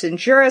scientists and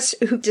jurists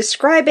who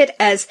describe it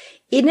as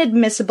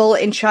inadmissible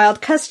in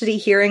child custody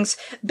hearings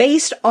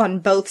based on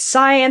both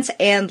science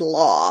and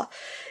law.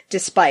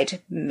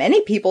 Despite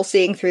many people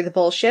seeing through the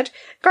bullshit,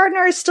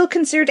 Gardner is still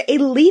considered a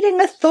leading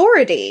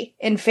authority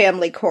in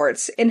family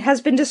courts and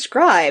has been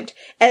described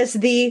as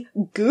the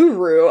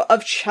guru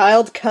of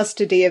child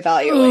custody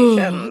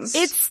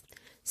evaluations.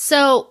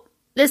 So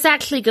this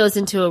actually goes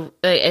into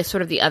a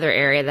sort of the other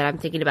area that I'm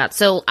thinking about.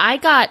 So I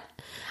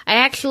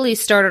actually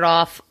started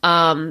off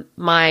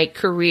my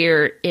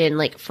career in,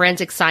 like,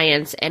 forensic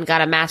science and got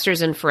a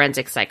master's in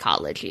forensic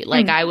psychology.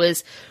 Like, I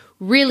was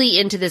really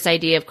into this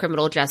idea of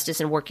criminal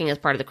justice and working as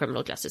part of the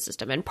criminal justice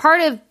system. And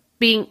part of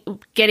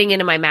getting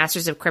into my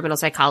master's of criminal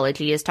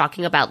psychology is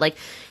talking about, like,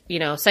 you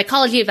know,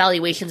 psychology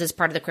evaluations as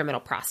part of the criminal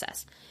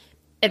process.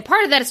 And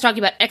part of that is talking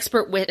about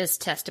expert witness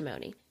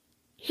testimony.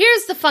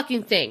 Here's the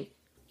fucking thing.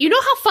 you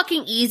know how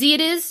fucking easy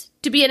it is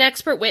to be an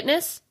expert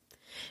witness?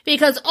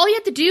 Because all you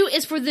have to do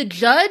is for the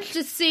judge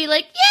to see,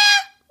 like,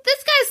 yeah,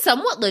 this guy's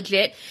somewhat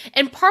legit.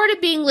 And part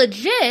of being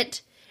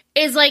legit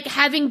is, like,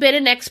 having been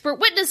an expert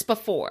witness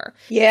before.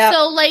 Yeah.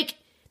 So, like,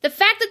 the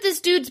fact that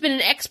this dude's been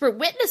an expert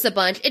witness a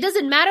bunch, it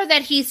doesn't matter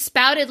that he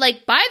spouted,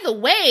 like, by the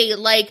way,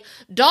 like,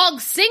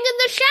 dogs sing in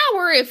the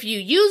shower if you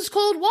use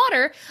cold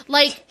water.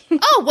 Like,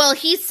 oh, well,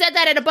 he said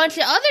that at a bunch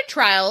of other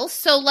trials,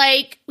 so,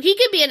 like, he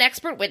could be an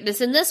expert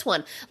witness in this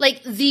one.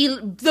 Like,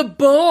 the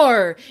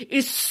bar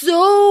is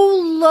so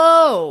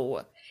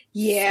low.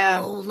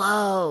 Yeah. So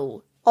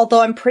low.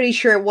 Although I'm pretty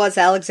sure it was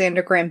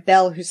Alexander Graham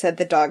Bell who said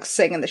the dogs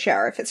sing in the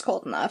shower if it's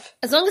cold enough.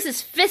 As long as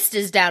his fist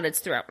is down its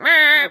throat.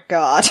 Oh,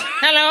 God.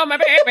 Hello, my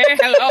baby.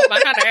 Hello,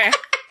 my honey.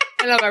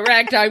 Hello, my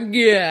ragtime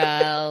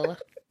girl.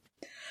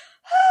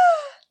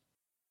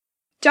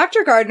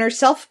 Dr. Gardner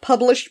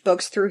self-published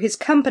books through his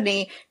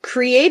company,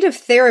 Creative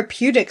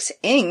Therapeutics,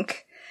 Inc.,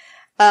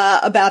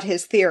 about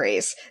his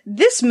theories.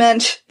 This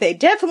meant they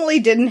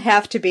definitely didn't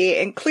have to be,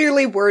 and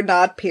clearly were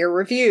not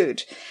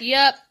peer-reviewed.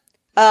 Yep.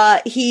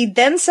 He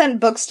then sent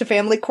books to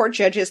family court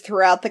judges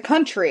throughout the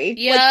country.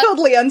 Yep. Like,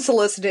 totally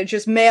unsolicited,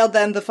 just mailed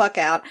them the fuck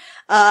out.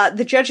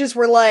 The judges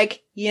were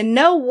like, you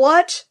know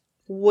what?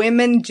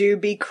 Women do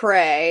be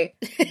cray.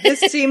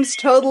 This seems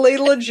totally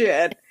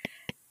legit.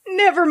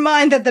 Never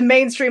mind that the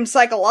mainstream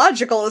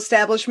psychological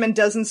establishment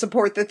doesn't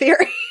support the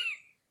theory.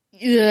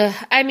 Yeah,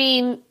 I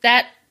mean,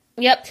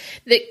 yep.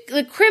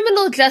 The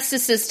criminal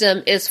justice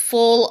system is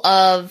full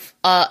of,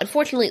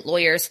 unfortunately,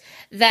 lawyers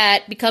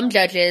that become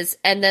judges,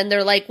 and then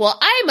they're like, well,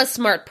 I'm a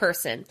smart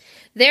person.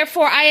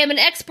 Therefore, I am an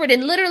expert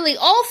in literally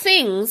all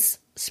things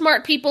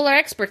smart people are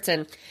experts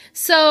in.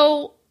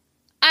 So,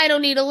 I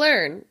don't need to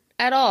learn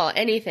at all,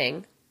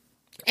 anything.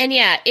 And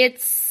yeah,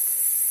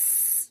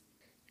 it's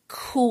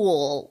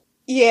cool.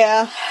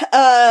 Yeah,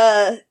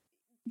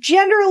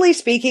 generally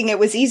speaking, it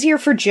was easier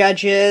for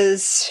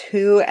judges,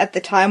 who at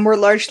the time were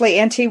largely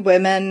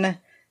anti-women,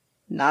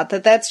 not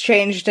that that's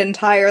changed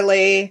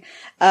entirely,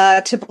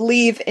 to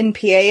believe in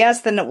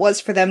PAS than it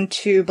was for them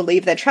to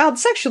believe that child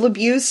sexual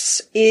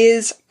abuse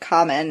is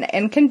common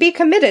and can be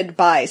committed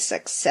by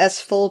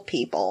successful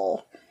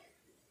people.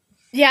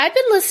 Yeah, I've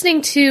been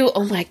listening to,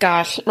 oh my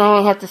gosh, now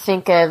I have to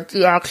think of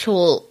the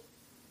actual,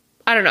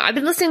 I don't know, I've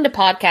been listening to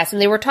podcasts,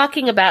 and they were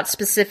talking about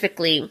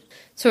specifically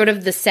sort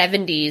of the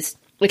 70s,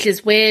 which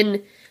is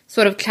when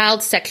sort of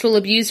child sexual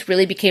abuse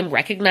really became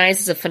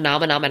recognized as a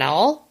phenomenon at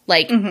all.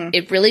 Like,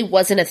 It really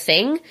wasn't a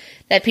thing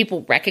that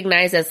people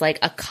recognized as, like,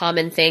 a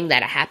common thing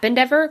that happened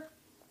ever.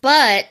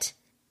 But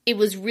it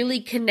was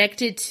really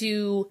connected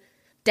to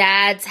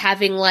dads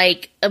having,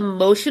 like,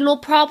 emotional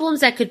problems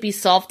that could be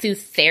solved through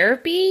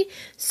therapy.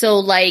 So,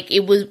 like,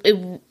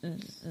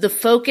 the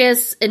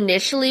focus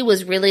initially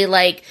was really,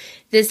 like,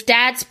 this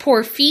dad's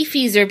poor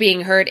fifis are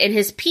being hurt and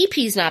his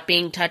pee-pee's not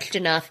being touched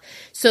enough.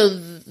 So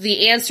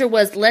the answer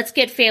was, let's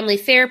get family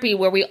therapy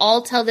where we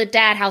all tell the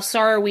dad how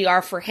sorry we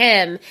are for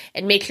him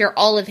and make sure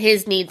all of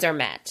his needs are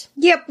met.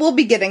 Yep, we'll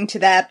be getting to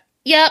that.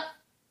 Yep.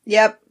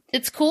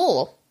 It's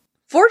cool.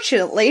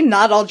 Fortunately,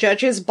 not all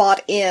judges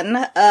bought in,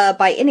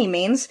 by any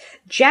means.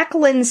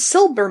 Jacqueline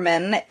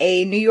Silberman,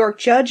 a New York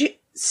judge,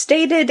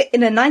 stated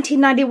in a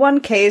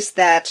 1991 case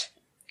that,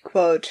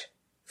 quote,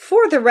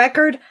 "For the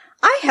record,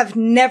 I have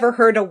never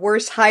heard a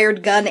worse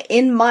hired gun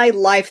in my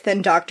life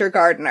than Dr.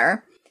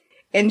 Gardner."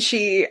 And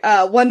she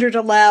wondered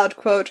aloud,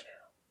 quote,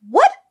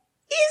 "What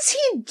is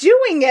he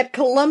doing at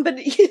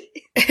Columbia?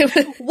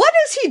 What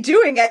is he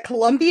doing at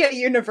Columbia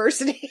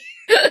University?"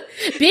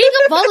 Being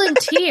a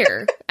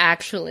volunteer,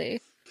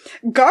 actually.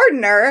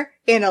 Gardner,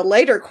 in a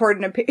later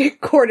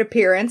court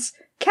appearance,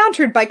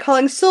 countered by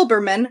calling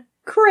Silberman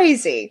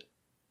crazy.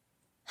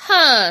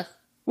 Huh.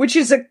 Which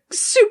is a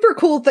super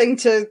cool thing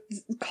to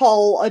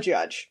call a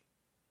judge.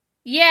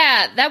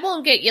 Yeah, that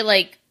won't get you,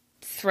 like,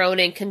 thrown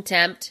in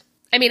contempt.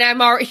 I mean,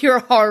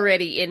 you're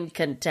already in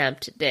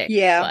contempt, Dick.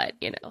 Yeah. But,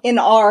 you know. In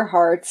our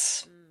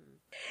hearts.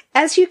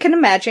 As you can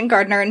imagine,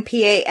 Gardner and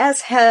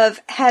PAS have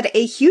had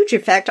a huge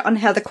effect on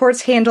how the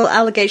courts handle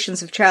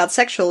allegations of child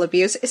sexual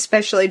abuse,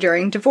 especially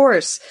during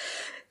divorce.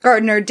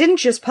 Gardner didn't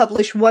just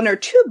publish 1 or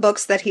 2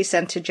 books that he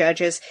sent to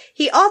judges.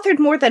 He authored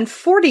more than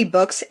 40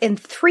 books and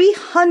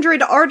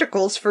 300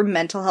 articles for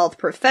mental health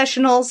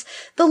professionals,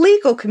 the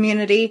legal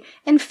community,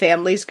 and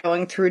families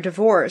going through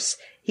divorce.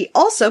 He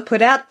also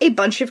put out a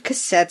bunch of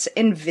cassettes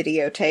and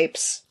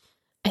videotapes.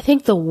 I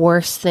think the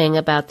worst thing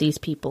about these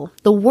people,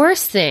 the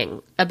worst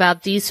thing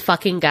about these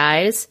fucking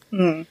guys,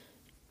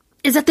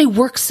 is that they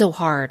work so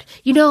hard.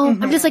 You know,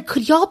 I'm just like,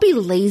 could y'all be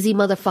lazy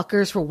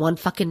motherfuckers for one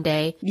fucking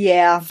day?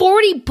 Yeah.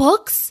 40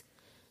 books?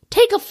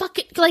 Take a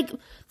fucking, like,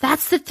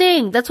 that's the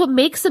thing. That's what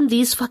makes them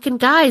these fucking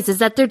guys, is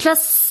that they're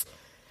just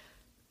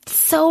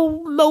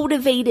so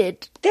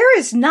motivated. There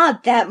is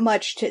not that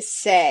much to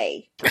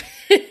say.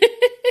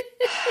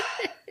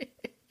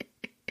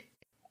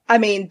 I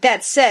mean,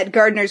 that said,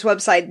 Gardner's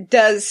website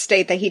does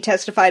state that he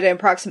testified in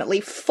approximately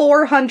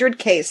 400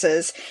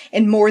 cases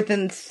in more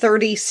than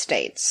 30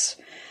 states.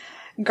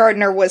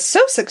 Gardner was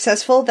so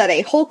successful that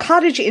a whole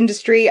cottage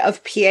industry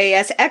of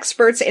PAS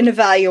experts and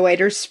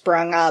evaluators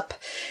sprung up.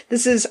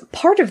 This is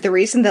part of the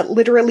reason that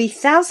literally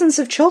thousands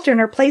of children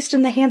are placed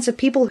in the hands of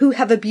people who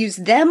have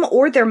abused them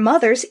or their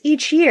mothers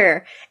each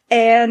year.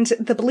 And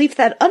the belief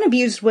that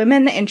unabused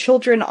women and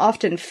children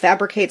often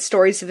fabricate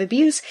stories of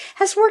abuse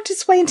has worked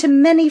its way into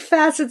many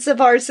facets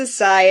of our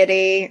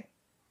society.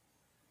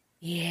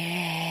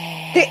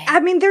 Yeah.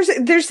 I mean,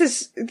 there's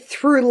this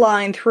through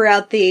line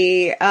throughout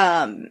the,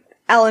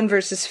 Allen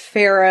versus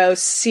Farrow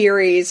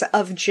series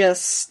of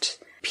just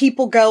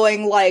people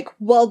going like,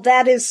 well,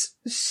 that is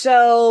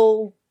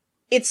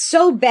it's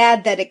so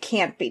bad that it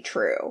can't be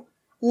true.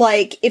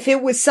 Like, if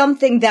it was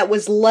something that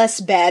was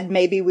less bad,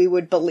 maybe we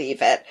would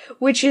believe it.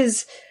 Which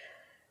is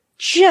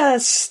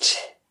just,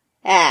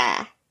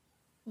 Bleh.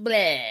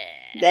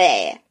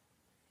 bleh.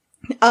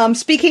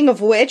 Speaking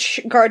of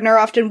which, Gardner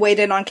often weighed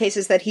in on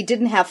cases that he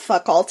didn't have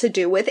fuck all to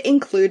do with,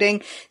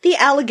 including the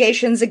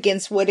allegations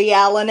against Woody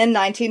Allen in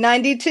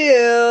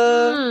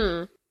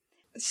 1992.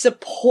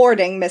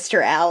 Supporting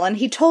Mr. Allen,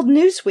 he told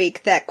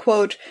Newsweek that,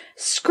 quote,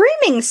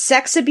 screaming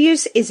sex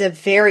abuse is a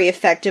very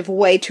effective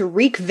way to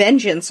wreak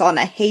vengeance on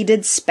a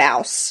hated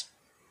spouse.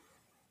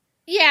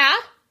 Yeah.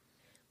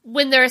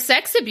 When they're a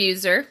sex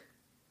abuser,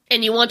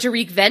 and you want to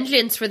wreak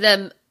vengeance for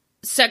them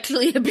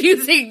sexually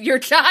abusing your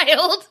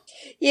child.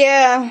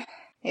 Yeah.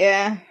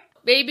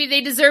 Maybe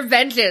they deserve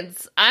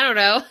vengeance. I don't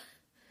know.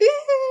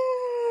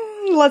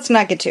 Let's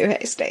not get too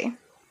hasty.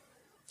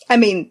 I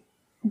mean,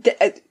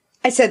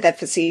 I said that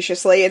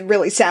facetiously. It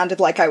really sounded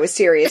like I was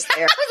serious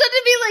there. I was going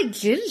to be like,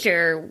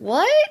 Ginger,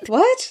 what?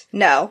 What?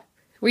 No.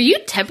 Were you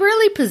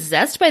temporarily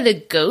possessed by the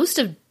ghost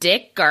of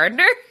Dick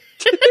Gardner?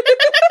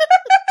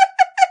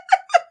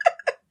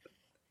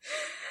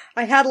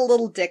 I had a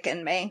little dick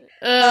in me.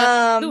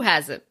 Who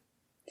hasn't?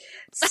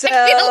 So,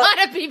 I mean, a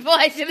lot of people,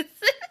 I should have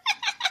said.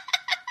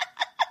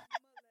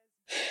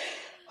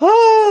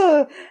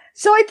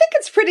 So I think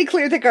it's pretty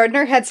clear that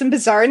Gardner had some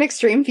bizarre and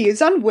extreme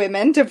views on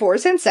women,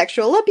 divorce, and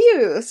sexual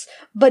abuse.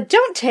 But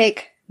don't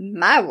take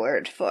my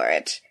word for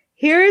it.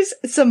 Here's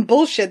some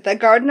bullshit that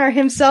Gardner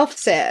himself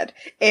said.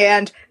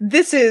 And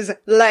this is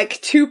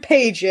like 2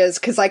 pages,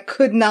 because I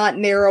could not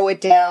narrow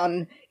it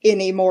down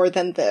any more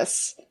than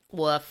this.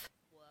 Woof.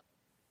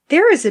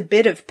 There is a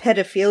bit of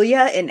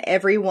pedophilia in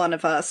every one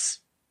of us.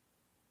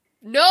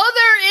 No,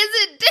 there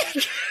isn't,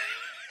 Dick.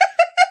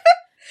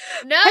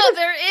 No,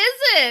 there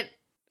isn't.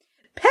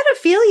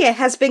 Pedophilia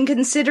has been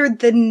considered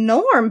the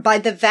norm by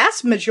the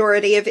vast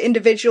majority of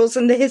individuals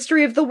in the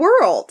history of the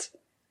world.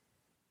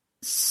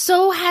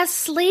 So has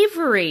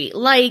slavery.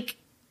 Like,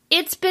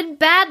 it's been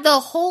bad the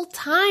whole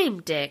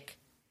time, Dick.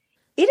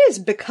 It is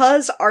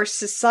because our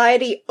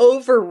society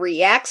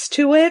overreacts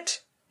to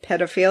it,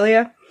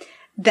 pedophilia,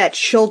 that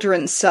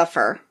children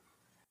suffer.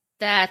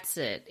 That's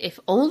it. If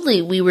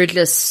only we were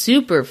just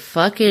super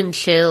fucking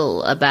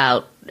chill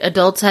about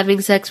adults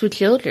having sex with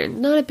children.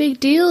 Not a big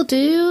deal,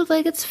 dude.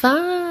 Like, it's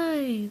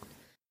fine.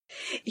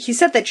 He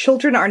said that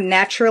children are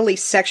naturally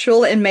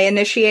sexual and may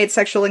initiate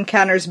sexual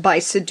encounters by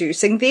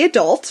seducing the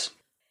adult.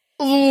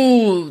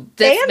 Ooh,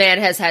 this man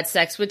has had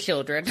sex with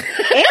children. And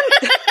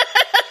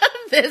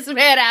this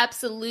man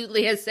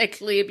absolutely has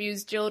sexually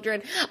abused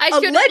children. I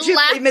shouldn't allegedly,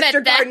 laugh Mr.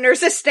 at that.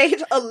 Gardner's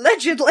estate,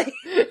 allegedly.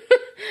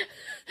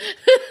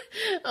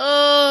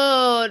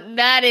 Oh,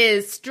 that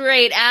is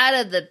straight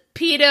out of the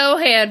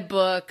pedo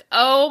handbook.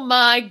 Oh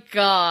my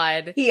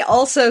god. He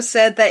also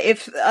said that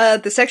if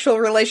the sexual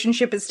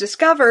relationship is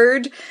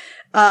discovered,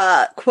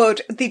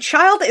 quote, the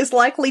child is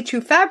likely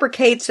to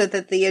fabricate so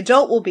that the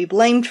adult will be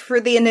blamed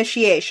for the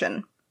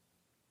initiation.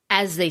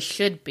 As they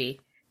should be.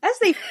 As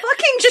they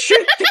fucking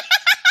should be.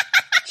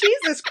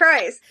 Jesus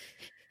Christ.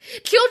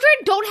 Children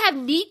don't have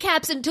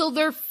kneecaps until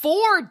they're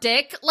 4,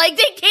 Dick. Like,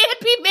 they can't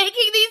be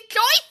making these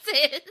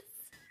choices.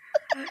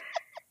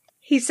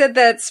 He said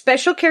that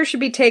special care should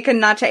be taken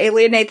not to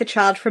alienate the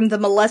child from the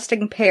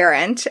molesting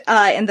parent,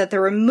 and that the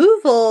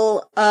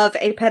removal of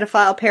a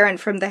pedophile parent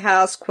from the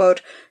house,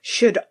 quote,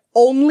 should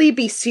only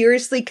be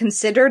seriously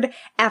considered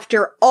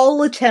after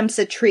all attempts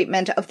at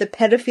treatment of the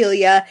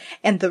pedophilia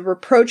and the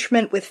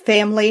rapprochement with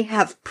family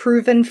have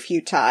proven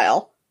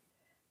futile.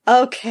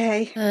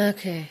 Okay.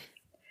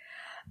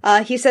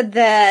 He said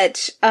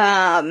that,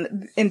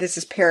 and this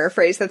is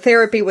paraphrased, that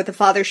therapy with the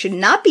father should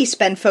not be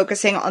spent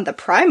focusing on the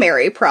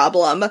primary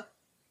problem,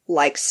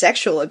 like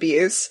sexual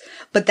abuse,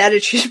 but that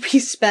it should be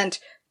spent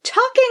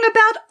talking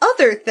about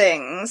other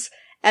things,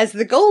 as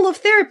the goal of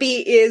therapy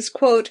is,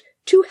 quote,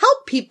 to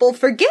help people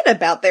forget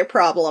about their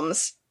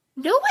problems.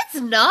 No, it's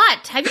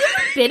not. Have you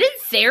ever been in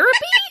therapy?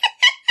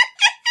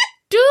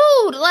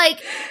 Dude, like,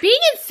 being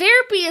in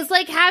therapy is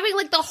like having,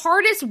 like, the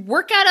hardest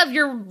workout of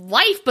your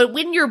life, but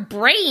in your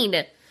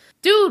brain.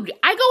 Dude,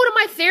 I go to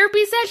my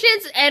therapy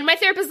sessions, and my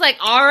therapist's like,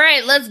 all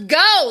right, let's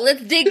go.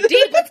 Let's dig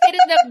deep. Let's get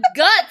in them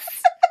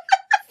guts.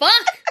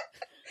 Fuck.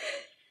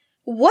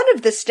 One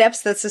of the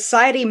steps that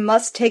society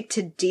must take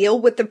to deal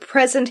with the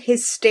present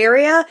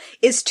hysteria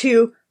is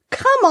to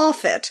come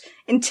off it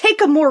and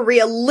take a more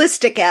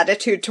realistic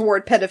attitude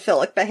toward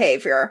pedophilic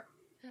behavior.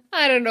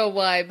 I don't know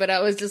why, but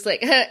I was just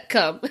like,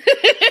 come.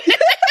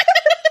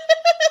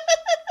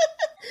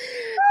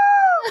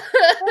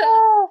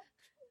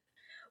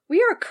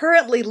 We are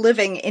currently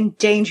living in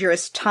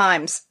dangerous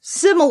times,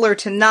 similar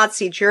to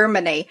Nazi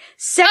Germany.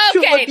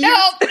 Sexual Okay, abuse.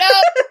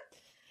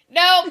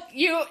 no,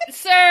 you,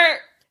 sir.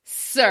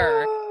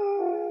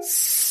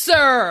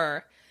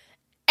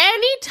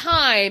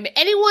 Anytime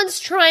anyone's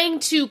trying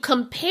to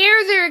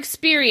compare their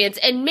experience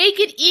and make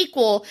it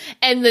equal,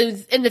 and the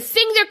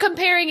thing they're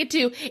comparing it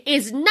to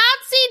is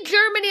Nazi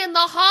Germany and the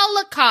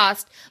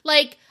Holocaust,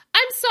 like,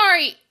 I'm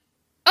sorry.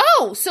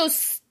 Oh, so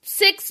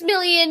 6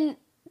 million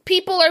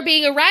people are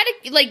being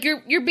eradicated, like,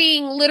 you're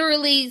being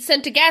literally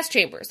sent to gas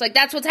chambers. Like,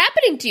 that's what's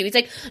happening to you. He's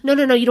like, no,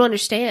 you don't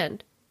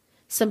understand.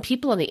 Some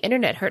people on the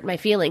internet hurt my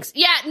feelings.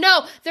 Yeah,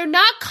 no, they're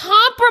not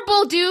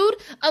comparable, dude.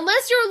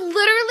 Unless you're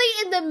literally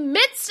in the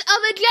midst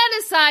of a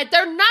genocide,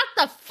 they're not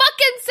the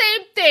fucking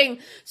same thing.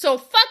 So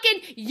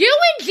fucking you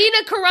and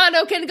Gina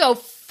Carano can go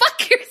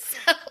fuck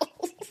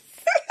yourselves.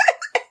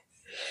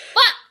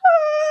 Fuck.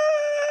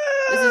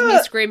 This is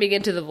me screaming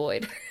into the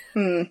void.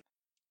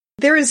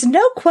 There is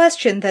no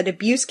question that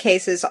abuse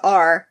cases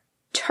are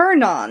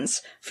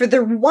turn-ons for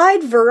the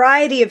wide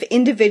variety of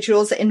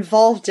individuals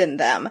involved in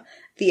them.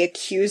 The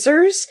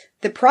accusers,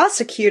 the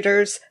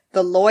prosecutors,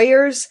 the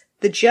lawyers,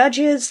 the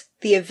judges,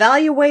 the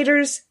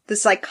evaluators, the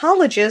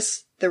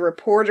psychologists, the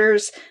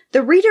reporters,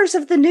 the readers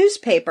of the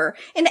newspaper,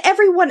 and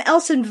everyone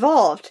else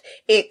involved,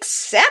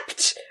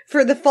 except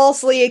for the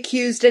falsely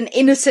accused and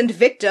innocent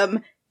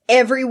victim.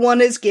 Everyone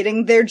is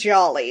getting their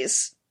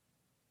jollies.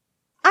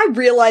 I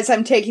realize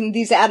I'm taking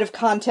these out of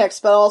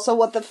context, but also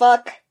what the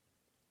fuck?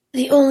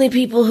 The only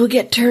people who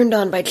get turned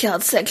on by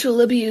child sexual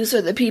abuse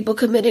are the people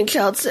committing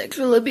child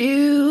sexual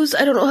abuse.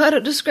 I don't know how to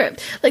describe.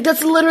 Like,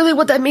 that's literally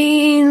what that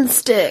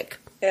means, Dick.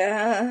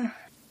 That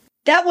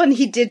one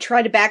he did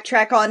try to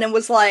backtrack on and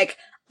was like,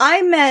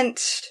 I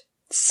meant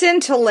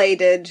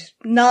scintillated,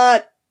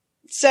 not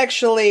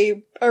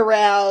sexually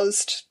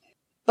aroused.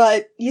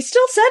 But you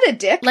still said it,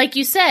 Dick. Like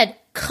you said,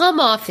 come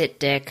off it,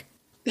 Dick.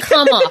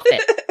 Come off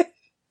it.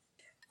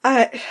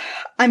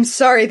 I'm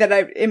sorry that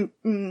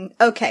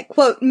okay,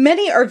 quote,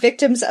 many are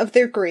victims of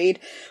their greed,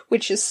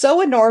 which is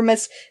so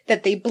enormous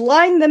that they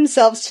blind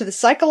themselves to the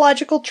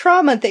psychological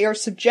trauma they are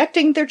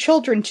subjecting their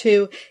children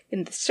to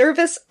in the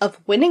service of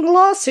winning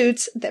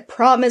lawsuits that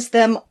promise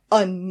them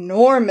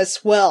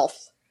enormous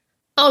wealth.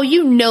 Oh,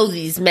 you know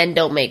these men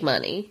don't make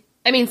money.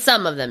 I mean,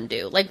 some of them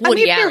do. Like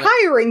Woody Allen. If they're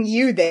hiring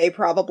you, they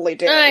probably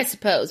do. I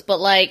suppose,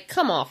 but like,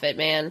 come off it,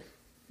 man.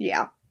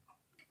 Yeah.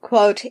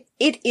 Quote,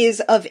 it is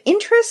of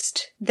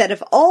interest that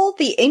of all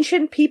the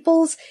ancient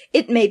peoples,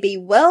 it may be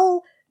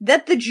well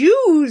that the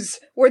Jews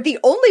were the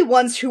only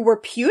ones who were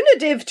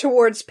punitive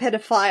towards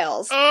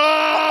pedophiles. I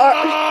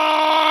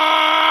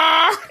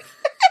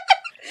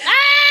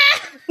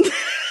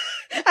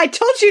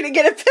told you to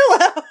get a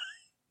pillow.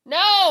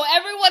 No,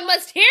 everyone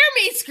must hear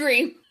me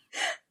scream.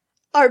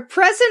 Our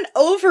present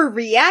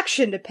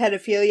overreaction to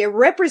pedophilia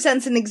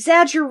represents an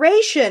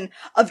exaggeration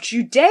of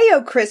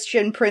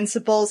Judeo-Christian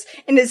principles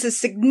and is a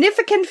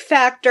significant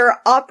factor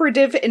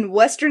operative in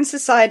Western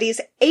society's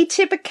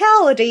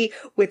atypicality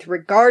with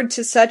regard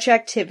to such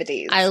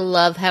activities. I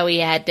love how he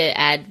had to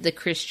add the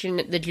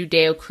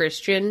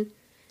Judeo-Christian,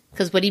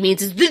 because what he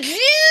means is the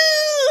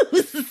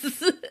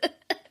Jews!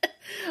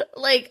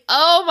 Like,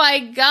 oh my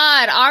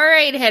god,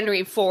 alright,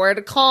 Henry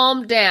Ford,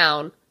 calm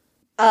down.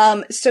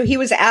 So he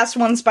was asked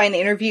once by an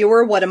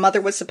interviewer what a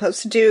mother was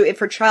supposed to do if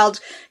her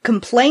child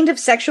complained of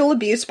sexual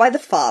abuse by the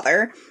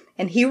father,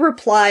 and he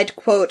replied,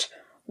 quote,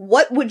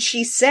 what would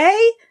she say?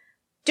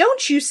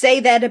 Don't you say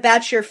that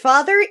about your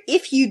father.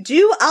 If you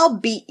do, I'll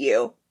beat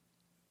you.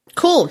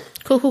 Cool.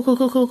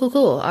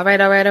 All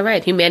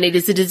right. Humanity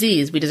is a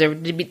disease. We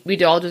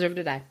all deserve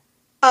to die.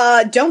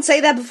 Don't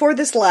say that before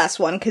this last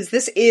one, because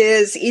this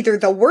is either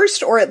the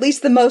worst or at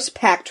least the most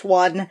packed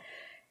one.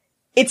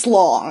 It's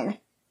long.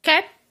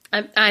 Okay.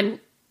 I'm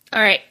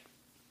all right.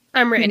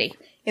 I'm ready.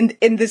 And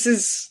this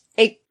is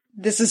a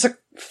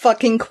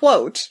fucking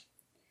quote.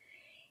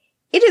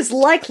 It is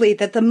likely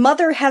that the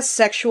mother has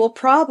sexual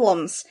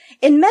problems.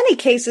 In many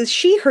cases,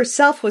 she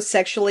herself was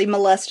sexually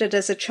molested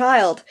as a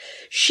child.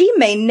 She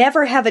may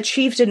never have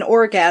achieved an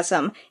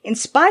orgasm, in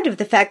spite of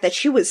the fact that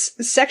she was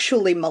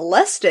sexually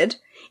molested,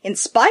 in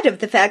spite of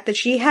the fact that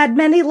she had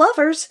many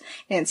lovers,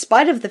 and in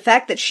spite of the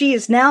fact that she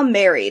is now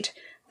married.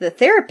 The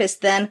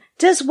therapist, then,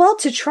 does well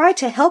to try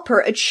to help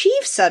her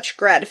achieve such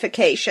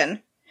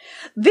gratification.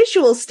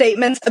 Visual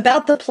statements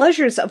about the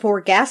pleasures of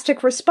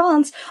orgastic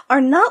response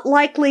are not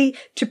likely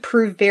to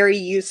prove very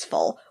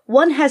useful.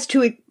 One has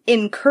to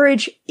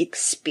encourage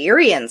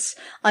experience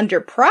under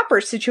proper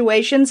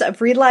situations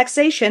of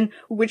relaxation,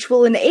 which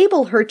will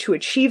enable her to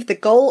achieve the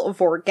goal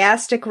of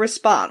orgastic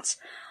response.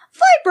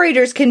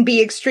 Vibrators can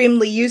be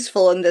extremely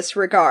useful in this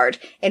regard,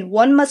 and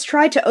one must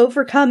try to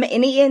overcome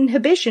any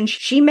inhibition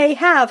she may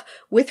have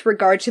with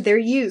regard to their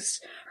use.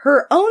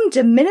 her own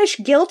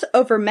diminished guilt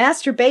over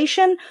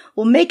masturbation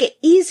will make it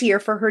easier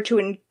for her to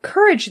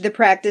encourage the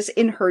practice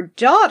in her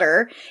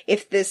daughter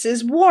if this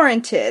is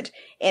warranted,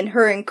 and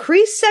her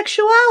increased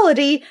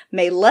sexuality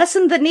may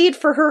lessen the need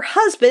for her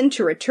husband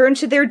to return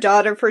to their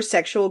daughter for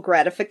sexual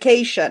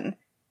gratification.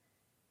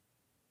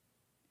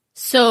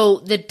 So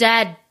the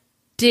dad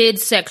did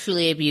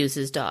sexually abuse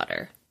his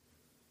daughter.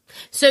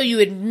 So you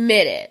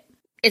admit it.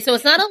 And so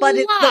it's not a lie. But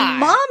it's the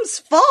mom's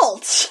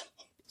fault.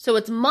 So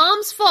it's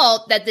mom's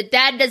fault that the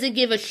dad doesn't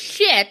give a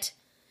shit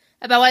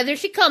about whether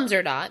she comes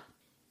or not.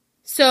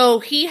 So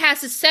he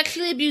has to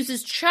sexually abuse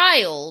his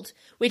child,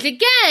 which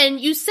again,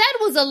 you said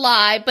was a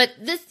lie, but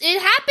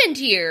it happened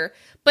here.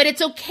 But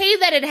it's okay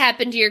that it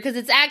happened here because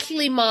it's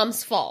actually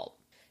mom's fault.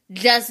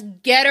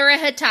 Just get her a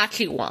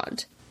Hitachi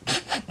wand.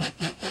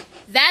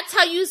 That's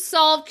how you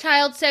solve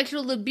child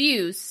sexual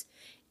abuse.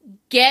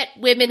 Get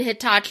women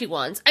Hitachi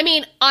wands. I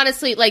mean,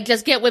 honestly, like,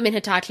 just get women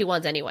Hitachi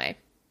wands anyway.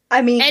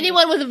 I mean,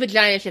 anyone with a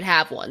vagina should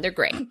have one. They're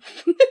great.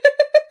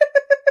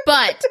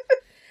 But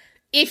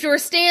if your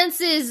stance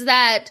is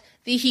that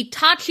the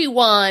Hitachi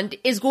wand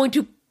is going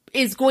to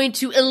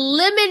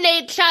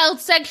eliminate child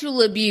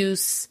sexual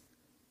abuse,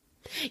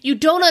 you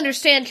don't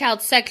understand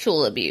child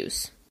sexual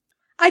abuse.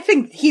 I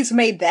think he's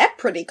made that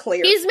pretty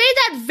clear. He's made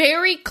that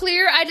very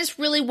clear. I just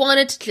really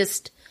wanted to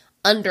just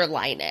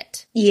underline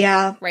it.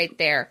 Yeah. Right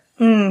there.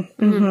 In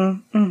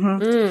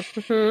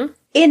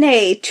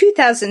a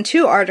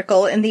 2002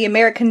 article in the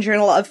American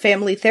Journal of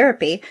Family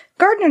Therapy,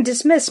 Gardner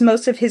dismissed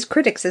most of his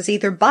critics as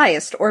either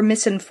biased or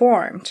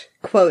misinformed.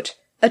 Quote,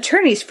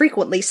 attorneys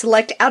frequently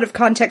select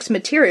out-of-context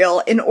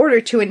material in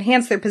order to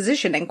enhance their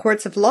position in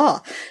courts of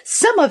law.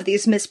 Some of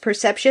these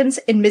misperceptions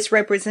and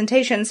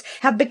misrepresentations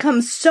have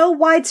become so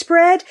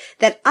widespread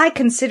that I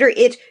consider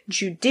it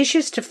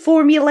judicious to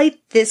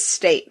formulate this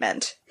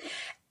statement.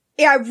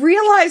 Yeah, I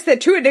realize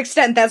that to an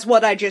extent that's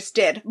what I just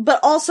did.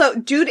 But also,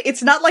 dude,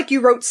 it's not like you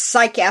wrote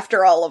psych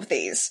after all of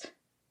these.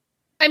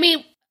 I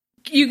mean,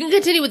 you can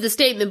continue with the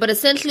statement, but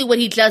essentially what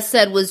he just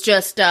said was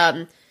just,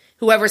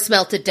 whoever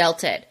smelt it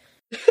dealt it.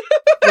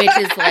 Which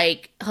is,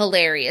 like,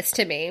 hilarious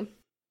to me.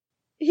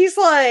 He's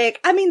like,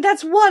 I mean,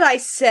 that's what I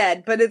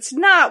said, but it's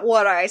not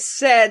what I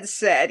said,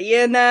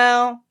 you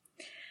know?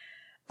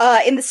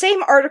 In the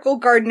same article,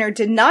 Gardner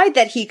denied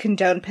that he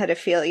condoned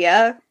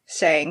pedophilia,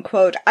 saying,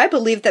 quote, I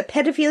believe that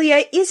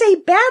pedophilia is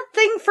a bad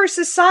thing for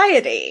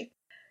society.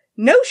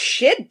 No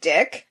shit,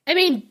 Dick. I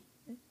mean,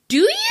 do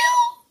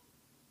you?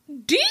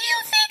 Do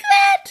you think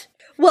that?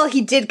 Well,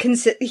 he did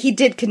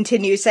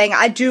continue saying,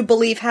 I do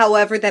believe,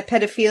 however, that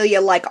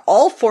pedophilia, like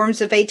all forms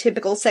of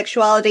atypical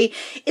sexuality,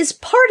 is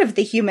part of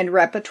the human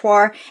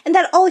repertoire, and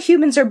that all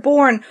humans are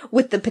born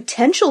with the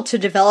potential to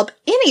develop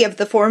any of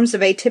the forms of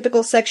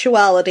atypical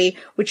sexuality,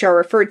 which are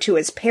referred to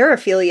as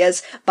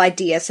paraphilias by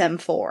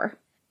DSM-4.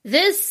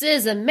 This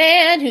is a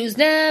man who's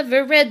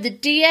never read the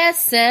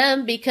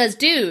DSM because,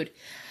 dude,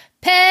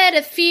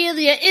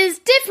 pedophilia is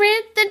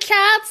different than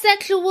child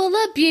sexual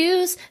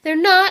abuse. They're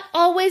not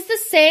always the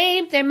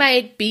same. There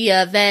might be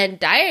a Venn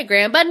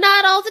diagram, but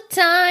not all the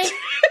time.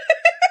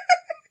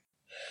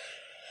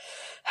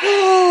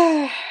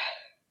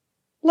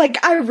 Like,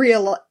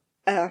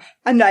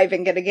 I'm not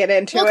even gonna get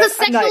into it. Well, because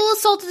sexual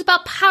assault is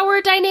about power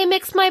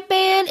dynamics, my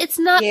man. It's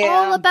not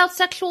all about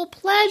sexual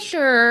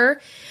pleasure.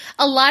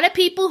 A lot of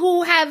people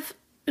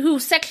who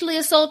sexually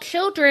assault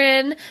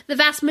children, the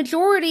vast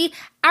majority,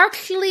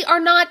 actually are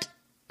not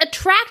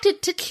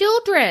attracted to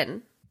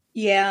children.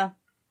 Yeah.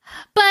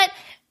 But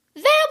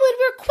that would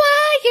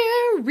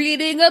require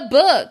reading a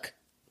book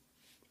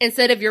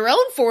instead of your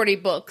own 40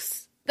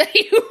 books that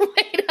you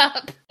made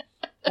up.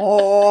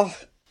 Oh.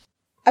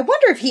 I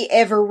wonder if he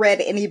ever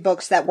read any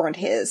books that weren't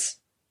his.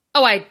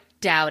 Oh, I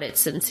doubt it,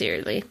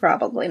 sincerely.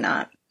 Probably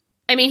not.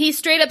 I mean, he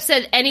straight up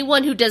said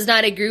anyone who does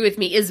not agree with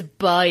me is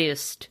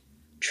biased.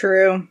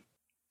 True.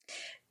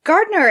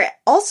 Gardner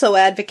also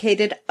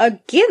advocated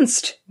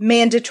against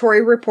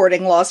mandatory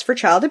reporting laws for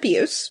child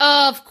abuse.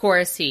 Of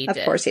course he did.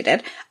 Of course he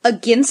did.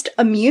 Against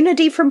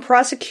immunity from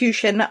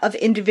prosecution of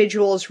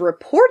individuals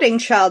reporting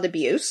child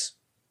abuse.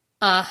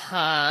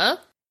 Uh-huh.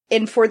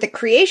 And for the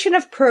creation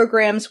of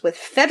programs with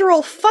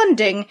federal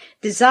funding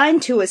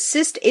designed to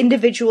assist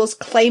individuals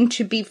claimed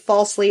to be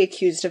falsely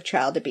accused of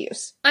child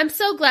abuse. I'm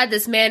so glad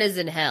this man is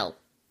in hell.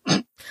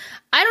 I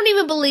don't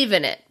even believe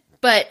in it,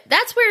 but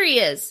that's where he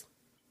is.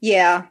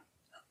 Yeah.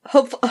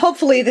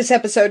 Hopefully this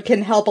episode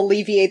can help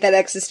alleviate that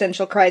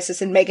existential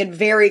crisis and make it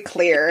very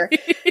clear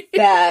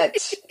that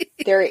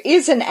there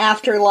is an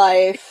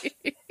afterlife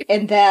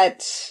and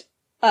that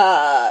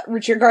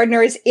Richard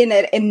Gardner is in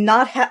it and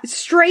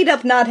straight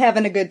up not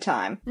having a good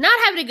time. Not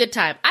having a good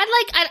time.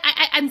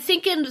 I'm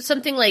thinking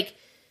something like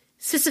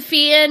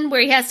Sisyphean, where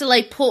he has to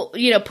like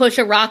push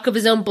a rock of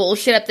his own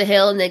bullshit up the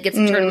hill and then gets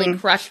eternally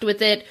crushed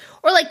with it.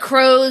 Or like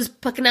crows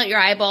plucking out your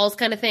eyeballs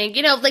kind of thing.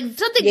 You know, like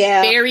something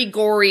very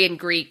gory and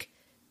Greek.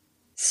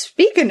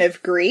 Speaking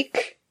of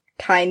Greek,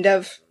 kind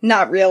of,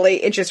 not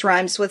really, it just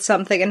rhymes with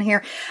something in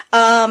here.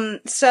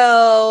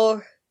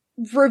 So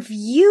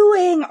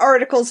reviewing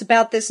articles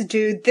about this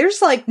dude,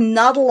 there's like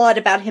not a lot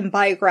about him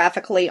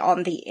biographically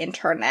on the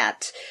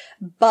internet.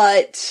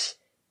 But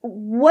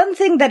one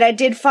thing that I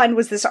did find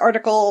was this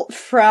article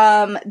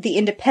from The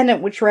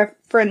Independent, which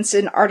referenced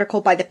an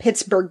article by the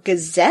Pittsburgh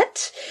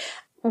Gazette,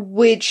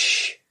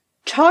 which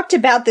talked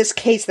about this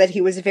case that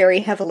he was very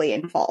heavily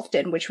involved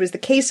in, which was the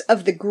case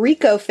of the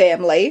Grieco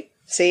family.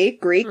 See?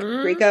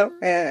 Grieco.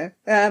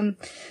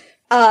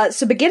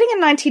 So beginning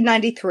in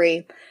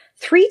 1993,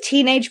 3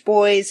 teenage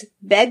boys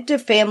begged a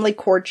family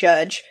court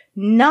judge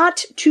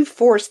not to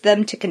force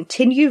them to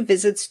continue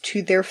visits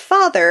to their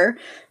father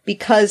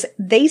because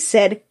they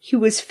said he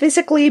was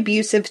physically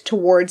abusive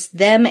towards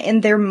them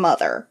and their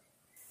mother.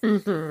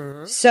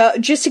 Mm-hmm. So,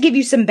 just to give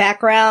you some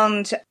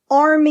background,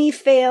 Army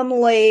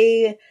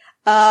family,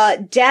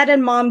 dad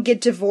and mom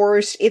get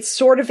divorced. It's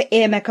sort of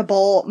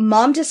amicable.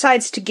 Mom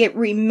decides to get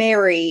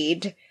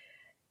remarried.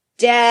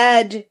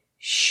 Dad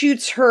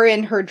shoots her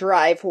in her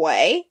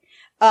driveway.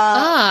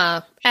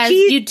 As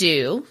you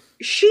do.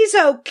 She's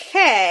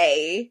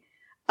okay.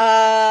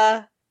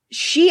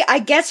 She, I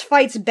guess,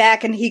 fights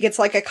back and he gets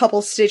like a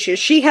couple stitches.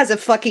 She has a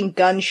fucking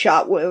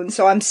gunshot wound,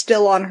 so I'm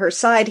still on her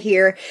side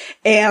here.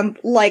 And,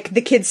 like,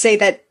 the kids say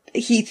that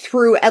he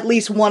threw at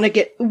least one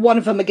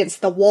of them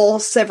against the wall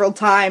several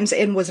times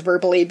and was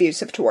verbally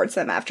abusive towards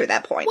them after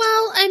that point.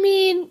 Well, I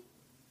mean,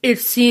 it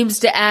seems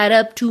to add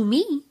up to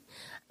me.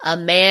 A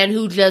man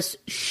who just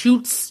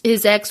shoots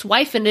his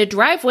ex-wife in a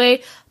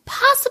driveway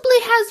possibly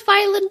has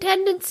violent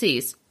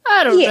tendencies.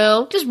 I don't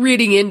know. Just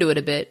reading into it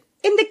a bit.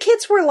 And the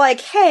kids were like,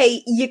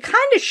 hey, you kind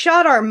of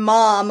shot our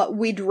mom.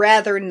 We'd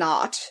rather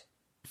not.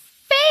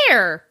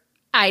 Fair,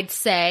 I'd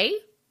say.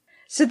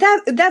 So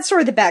that's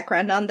sort of the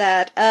background on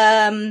that.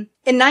 In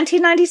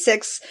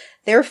 1996,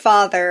 their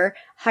father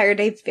hired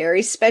a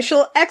very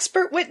special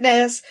expert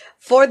witness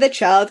for the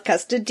child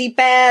custody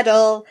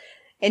battle.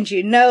 And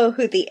you know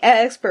who the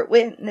expert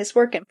witness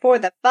working for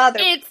the father?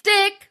 It's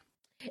Dick.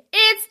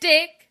 It's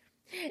Dick.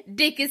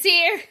 Dick is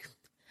here.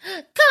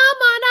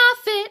 Come on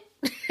off it.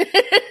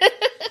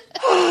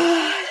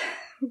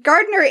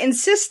 Gardner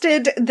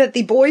insisted that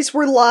the boys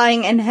were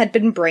lying and had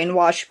been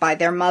brainwashed by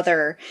their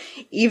mother.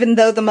 Even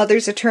though the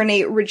mother's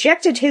attorney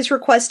rejected his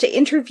request to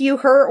interview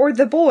her or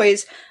the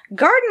boys,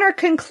 Gardner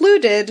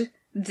concluded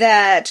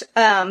that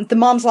the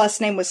mom's last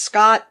name was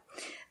Scott,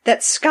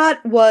 that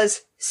Scott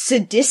was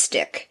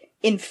sadistic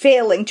in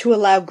failing to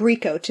allow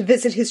Grieco to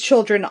visit his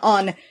children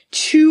on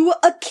 2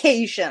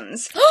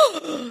 occasions,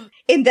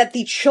 and that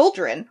the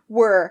children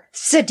were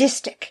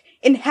sadistic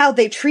in how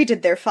they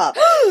treated their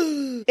father,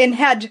 and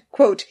had,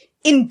 quote,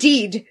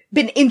 indeed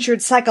been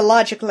injured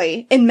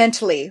psychologically and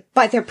mentally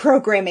by their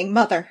programming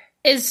mother.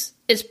 Is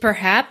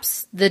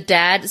perhaps the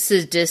dad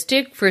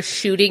sadistic for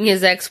shooting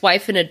his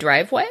ex-wife in a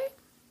driveway?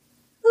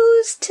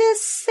 Who's to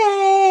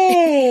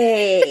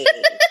say?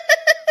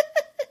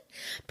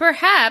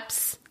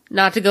 Perhaps,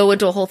 not to go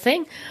into a whole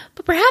thing,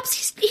 but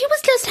perhaps he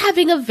was just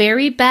having a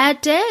very bad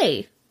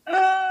day.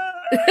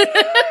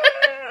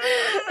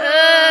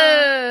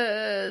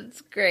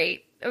 It's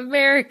great.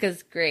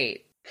 America's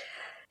great.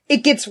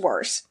 It gets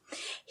worse.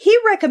 He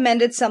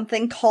recommended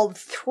something called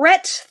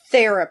threat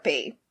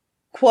therapy.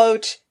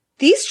 Quote,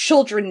 these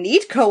children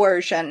need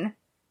coercion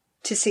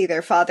to see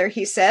their father,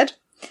 he said.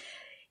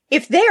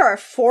 If they are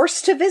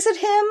forced to visit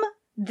him,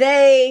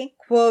 they,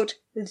 quote,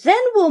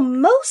 then will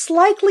most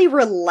likely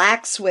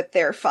relax with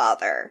their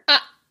father.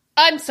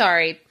 I'm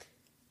sorry.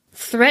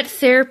 Threat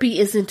therapy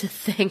isn't a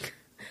thing.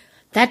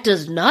 That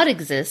does not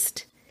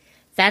exist.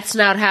 That's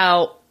not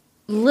how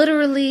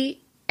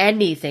literally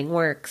anything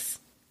works.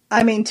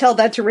 I mean, tell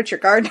that to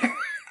Richard Gardner.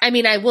 I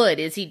mean, I would.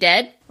 Is he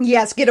dead?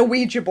 Yes, get a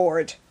Ouija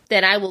board.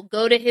 Then I will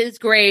go to his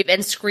grave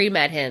and scream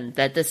at him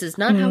that this is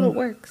not how it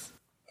works.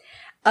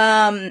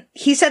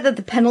 He said that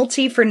the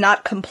penalty for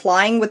not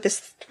complying with this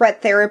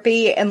threat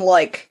therapy and,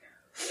 like,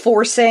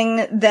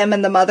 forcing them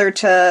and the mother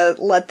to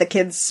let the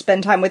kids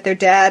spend time with their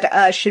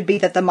dad, should be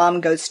that the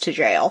mom goes to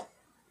jail.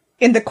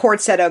 And the court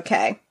said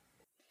okay.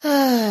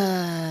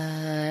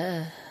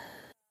 And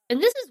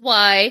this is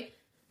why,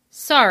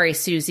 sorry,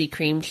 Susie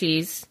Cream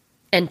Cheese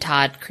and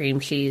Todd Cream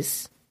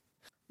Cheese.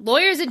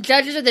 Lawyers and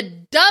judges are the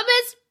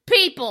dumbest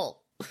people.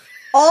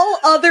 All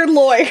other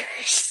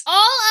lawyers.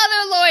 All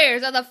other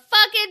lawyers are the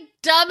fucking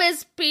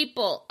dumbest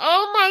people.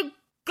 Oh my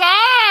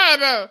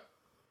god!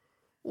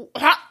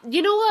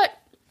 You know what?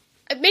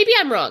 Maybe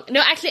I'm wrong.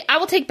 No, actually, I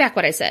will take back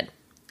what I said.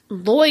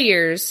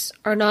 Lawyers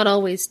are not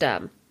always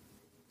dumb.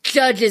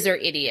 Judges are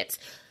idiots.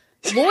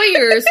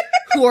 Lawyers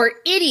who are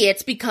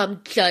idiots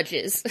become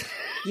judges.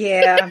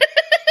 Yeah.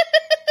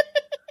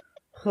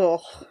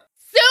 Oh.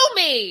 Sue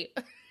me!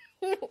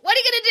 What are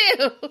you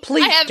gonna do?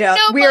 Please I have don't.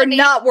 No we money.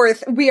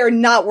 are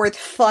not worth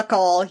fuck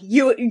all.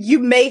 You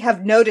may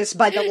have noticed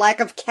by the lack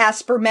of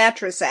Casper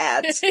mattress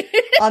ads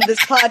on this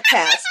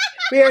podcast.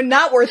 We are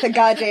not worth a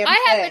goddamn I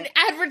thing. haven't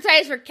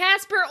advertised for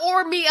Casper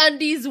or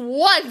MeUndies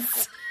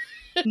once.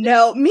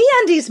 No,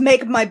 MeUndies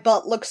make my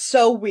butt look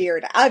so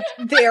weird. I've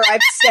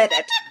said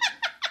it.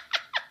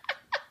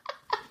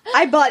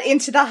 I bought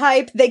into the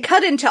hype. They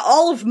cut into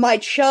all of my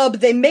chub.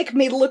 They make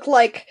me look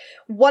like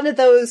one of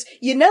those,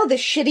 you know, the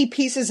shitty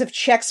pieces of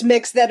Chex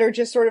Mix that are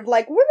just sort of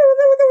like,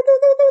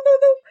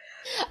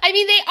 I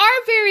mean, they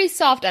are very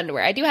soft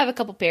underwear. I do have a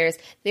couple pairs.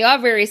 They are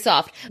very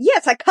soft.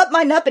 Yes, I cut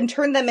mine up and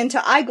turned them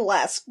into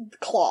eyeglass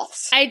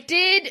cloths. I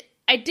did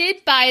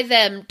buy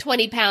them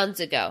 20 pounds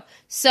ago.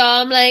 So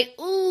I'm like,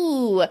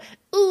 ooh,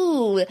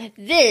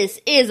 this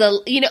is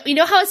you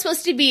know how it's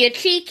supposed to be a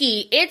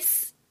cheeky.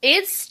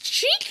 It's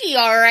cheeky,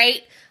 all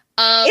right.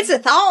 It's a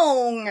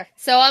thong.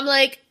 So I'm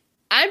like,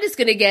 I'm just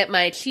gonna get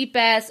my cheap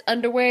ass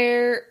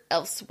underwear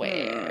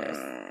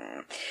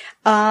elsewhere.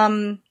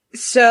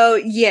 So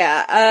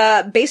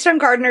yeah, based on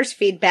Gardner's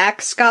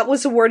feedback, Scott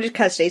was awarded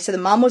custody, so the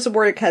mom was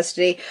awarded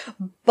custody,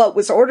 but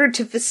was ordered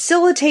to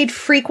facilitate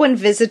frequent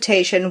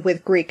visitation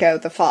with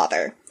Grieco, the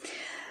father.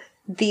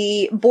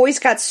 The boys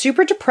got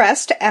super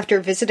depressed after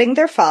visiting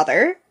their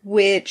father,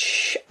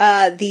 which,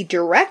 the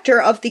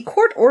director of the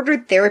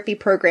court-ordered therapy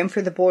program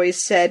for the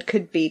boys said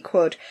could be,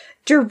 quote,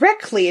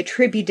 directly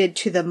attributed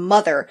to the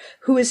mother,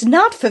 who is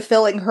not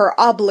fulfilling her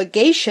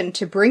obligation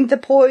to bring the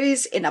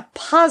boys in a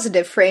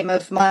positive frame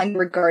of mind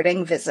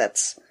regarding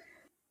visits.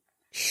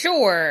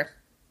 Sure.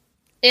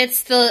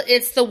 It's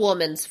the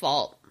woman's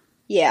fault.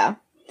 Yeah.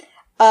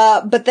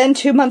 But then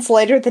 2 months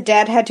later, the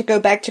dad had to go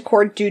back to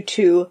court due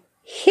to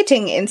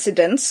hitting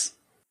incidents.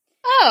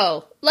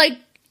 Oh, like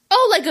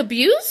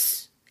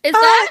abuse? Is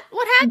that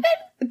what happened?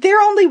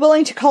 They're only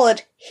willing to call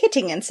it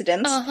hitting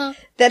incidents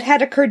that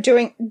had occurred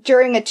during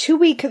a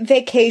 2-week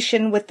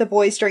vacation with the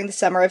boys during the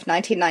summer of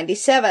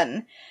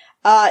 1997.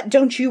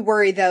 Don't you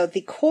worry, though.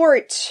 The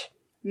court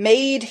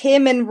made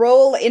him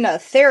enroll in a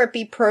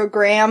therapy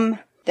program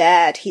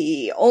that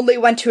he only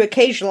went to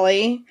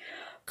occasionally.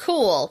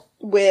 Cool.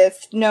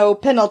 With no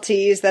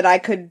penalties that I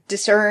could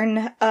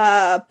discern.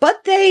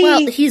 But they...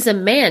 Well, he's a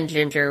man,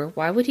 Ginger.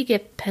 Why would he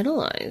get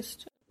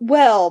penalized?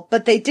 Well,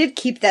 but they did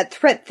keep that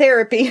threat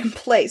therapy in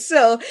place,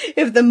 so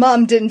if the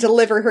mom didn't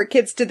deliver her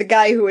kids to the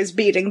guy who was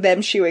beating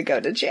them, she would go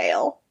to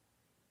jail.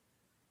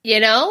 You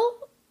know,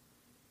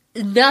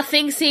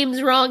 nothing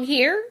seems wrong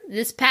here.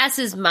 This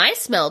passes my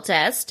smell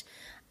test.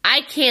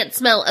 I can't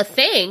smell a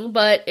thing,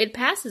 but it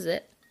passes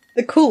it.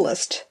 The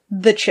coolest.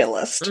 The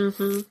chillest.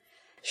 Mm-hmm.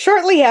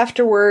 Shortly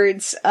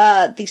afterwards,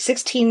 the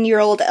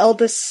 16-year-old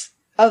eldest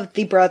of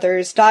the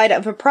brothers died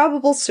of a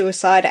probable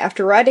suicide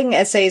after writing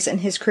essays in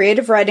his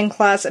creative writing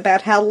class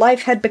about how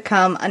life had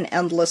become an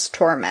endless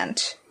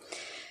torment.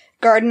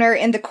 Gardner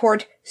in the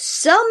court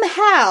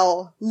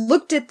somehow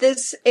looked at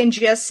this and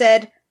just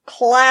said,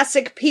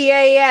 classic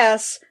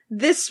PAS,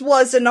 this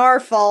wasn't our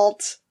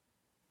fault.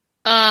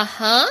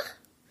 Uh-huh.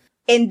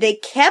 And they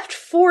kept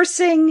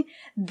forcing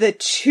the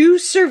 2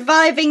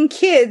 surviving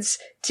kids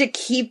to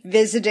keep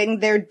visiting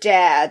their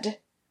dad.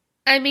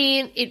 I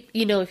mean, if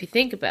you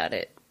think about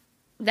it,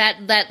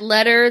 that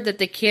letter that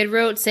the kid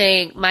wrote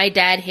saying, my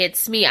dad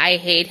hits me, I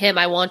hate him,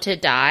 I want to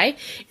die,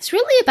 it's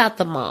really about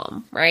the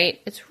mom, right?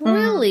 It's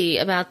really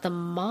about the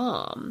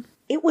mom.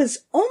 It was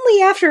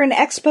only after an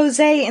expose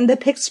in the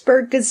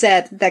Pittsburgh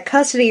Gazette that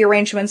custody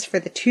arrangements for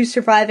the 2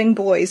 surviving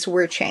boys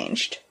were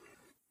changed.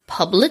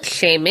 Public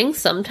shaming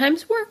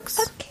sometimes works.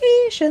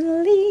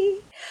 Occasionally.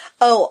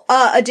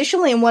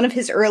 Additionally, in one of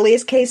his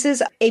earliest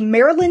cases, a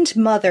Maryland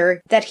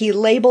mother that he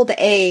labeled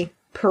a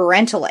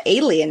parental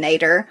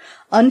alienator,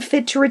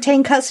 unfit to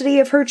retain custody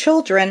of her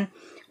children,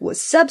 was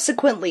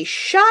subsequently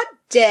shot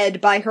dead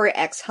by her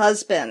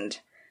ex-husband.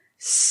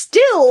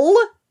 Still,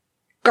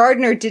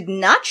 Gardner did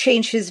not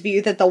change his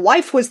view that the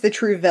wife was the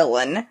true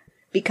villain,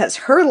 because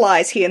her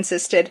lies, he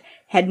insisted,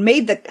 had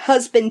made the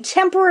husband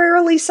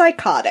temporarily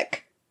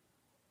psychotic.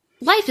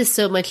 Life is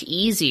so much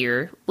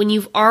easier when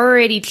you've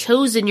already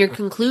chosen your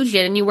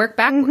conclusion and you work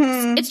backwards.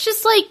 Mm-hmm. It's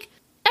just like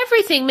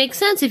everything makes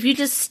sense if you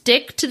just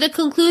stick to the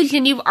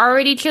conclusion you've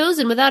already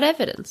chosen without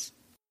evidence.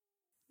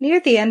 Near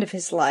the end of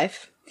his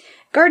life,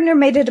 Gardner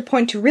made it a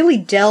point to really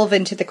delve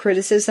into the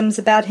criticisms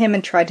about him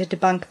and try to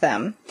debunk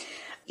them.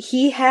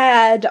 He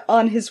had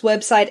on his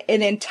website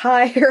an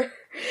entire...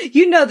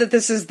 You know that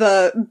this is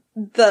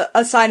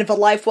a sign of a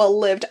life well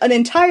lived. An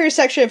entire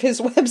section of his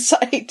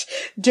website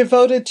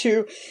devoted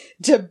to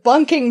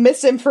debunking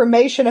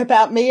misinformation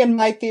about me and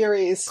my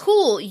theories.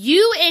 Cool.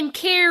 You and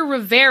Care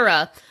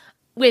Rivera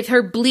with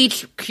her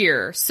bleach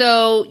cure.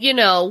 So,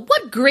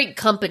 what great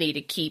company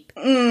to keep.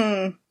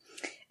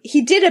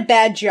 He did a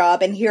bad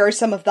job, and here are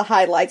some of the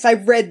highlights. I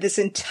read this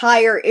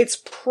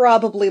it's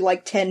probably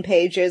like 10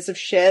 pages of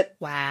shit.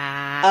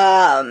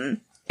 Wow.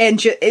 And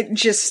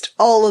just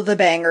all of the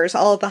bangers,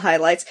 all of the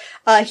highlights.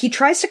 He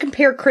tries to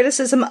compare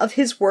criticism of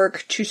his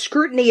work to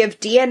scrutiny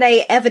of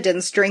DNA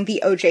evidence during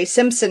the O.J.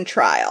 Simpson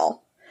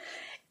trial.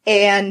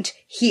 And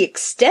he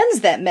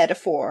extends that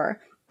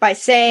metaphor by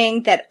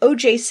saying that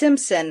O.J.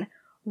 Simpson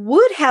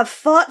would have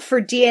fought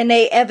for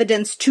DNA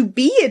evidence to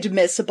be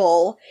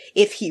admissible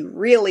if he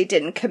really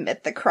didn't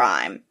commit the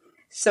crime.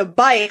 So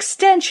by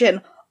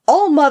extension,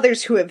 all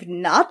mothers who have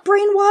not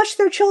brainwashed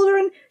their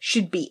children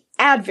should be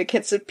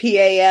advocates of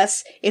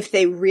PAS if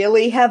they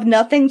really have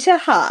nothing to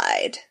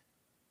hide.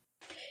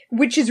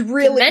 which is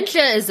really...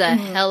 Dementia is a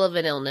hell of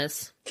an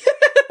illness.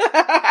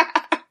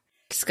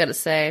 Just gotta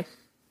say.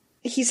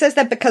 He says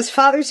that because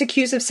fathers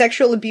accused of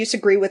sexual abuse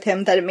agree with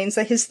him, that it means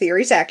that his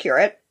theory's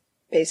accurate,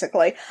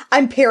 basically.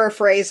 I'm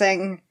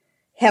paraphrasing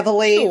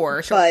heavily,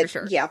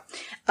 sure. Yeah.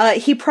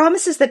 He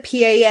promises that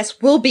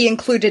PAS will be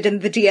included in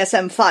the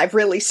DSM-5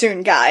 really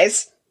soon,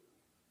 guys.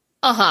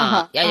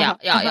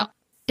 Yeah.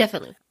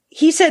 Definitely.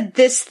 He said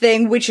this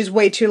thing, which is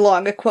way too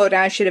long a quote,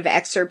 and I should have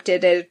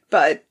excerpted it,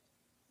 but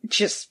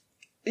just,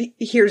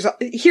 here's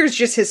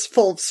just his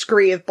full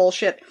scree of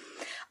bullshit.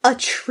 A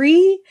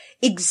tree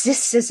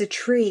exists as a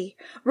tree,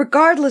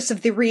 regardless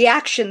of the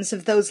reactions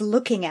of those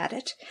looking at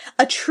it.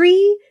 A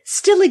tree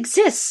still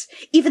exists,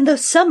 even though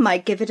some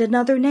might give it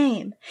another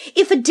name.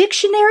 If a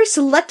dictionary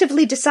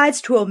selectively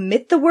decides to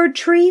omit the word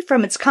tree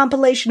from its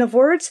compilation of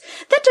words,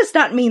 that does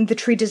not mean the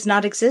tree does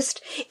not exist.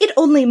 It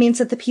only means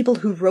that the people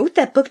who wrote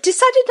that book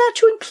decided not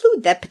to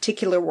include that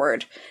particular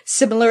word.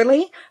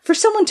 Similarly, for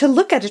someone to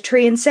look at a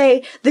tree and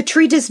say, the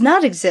tree does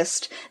not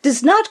exist,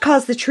 does not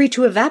cause the tree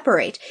to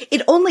evaporate.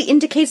 It only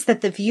indicates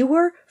that the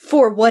viewer,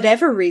 for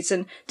whatever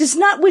reason, does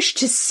not wish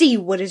to see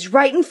what is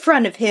right in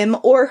front of him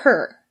or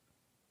her.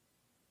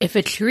 If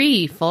a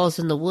tree falls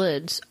in the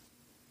woods,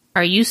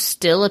 are you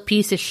still a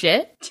piece of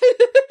shit?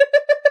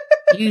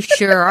 You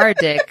sure are,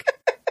 Dick.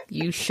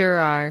 You sure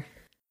are.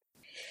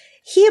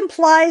 He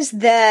implies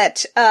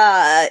that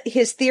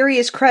his theory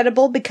is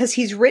credible because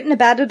he's written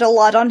about it a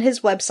lot on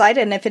his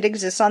website, and if it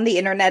exists on the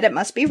internet, it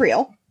must be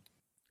real.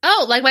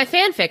 Oh, like my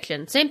fan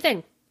fiction. Same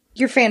thing.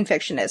 Your fan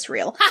fiction is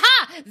real.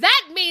 Haha!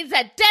 That means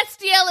that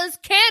Destiel is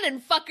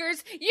canon,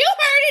 fuckers! You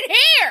heard it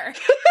here!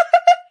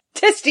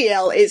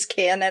 Destiel is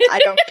canon. I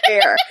don't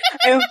care.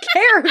 I don't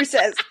care who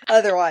says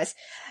otherwise.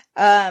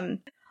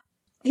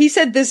 He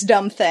said this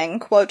dumb thing,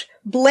 quote,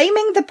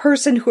 blaming the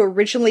person who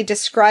originally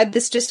described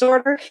this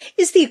disorder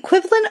is the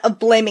equivalent of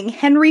blaming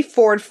Henry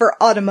Ford for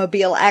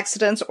automobile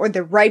accidents or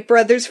the Wright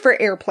brothers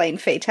for airplane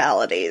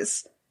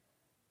fatalities.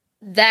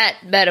 That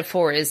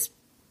metaphor is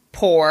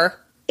poor.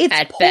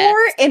 It's poor,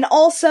 and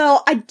also,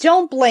 I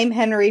don't blame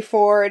Henry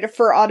Ford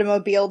for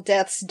automobile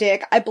deaths,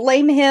 Dick. I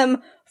blame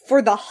him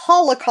for the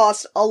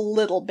Holocaust a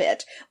little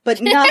bit,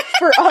 but not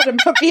for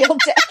automobile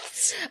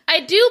deaths. I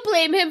do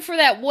blame him for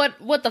that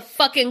what the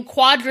fucking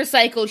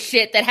quadricycle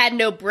shit that had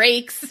no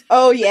brakes.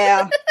 Oh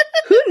yeah.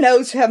 Who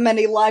knows how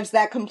many lives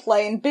that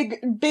complain?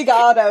 Big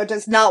Otto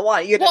does not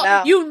want you to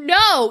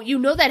know. You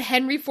know that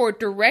Henry Ford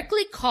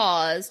directly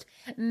caused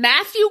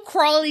Matthew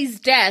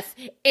Crawley's death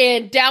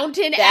in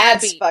Downton Abbey.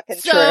 That's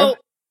fucking true. So,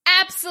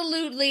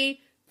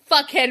 absolutely,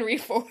 fuck Henry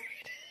Ford.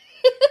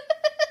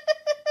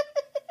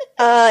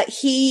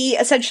 He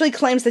essentially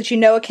claims that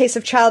a case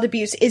of child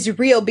abuse is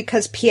real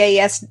because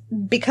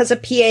a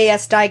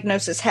PAS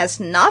diagnosis has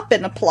not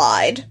been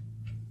applied.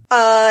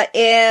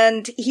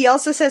 And he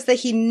also says that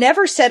he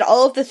never said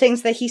all of the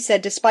things that he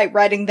said despite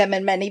writing them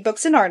in many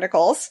books and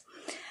articles.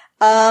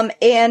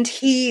 And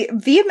he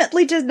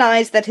vehemently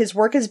denies that his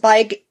work is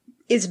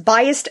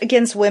biased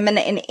against women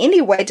in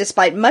any way,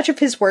 despite much of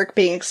his work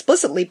being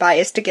explicitly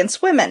biased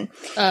against women.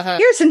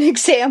 Here's an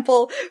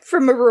example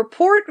from a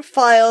report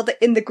filed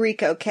in the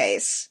Grieco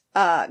case.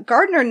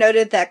 Gardner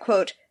noted that,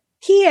 quote,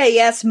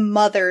 PAS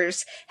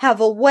mothers have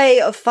a way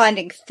of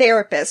finding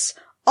therapists,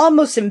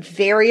 almost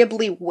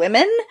invariably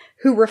women,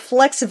 who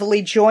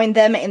reflexively join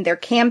them in their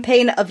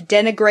campaign of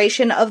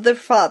denigration of the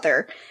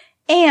father,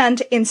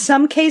 and, in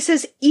some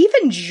cases,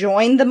 even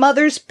join the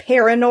mother's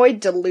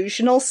paranoid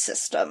delusional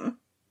system.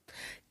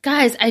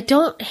 Guys, I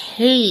don't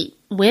hate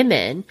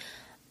women.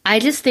 I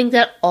just think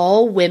that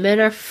all women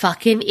are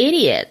fucking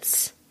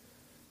idiots.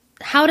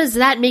 How does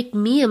that make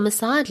me a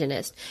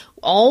misogynist?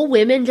 All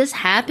women just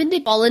happen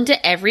to fall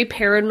into every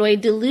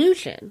paranoid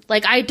delusion.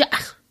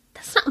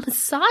 That's not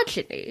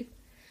misogyny.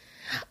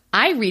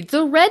 I read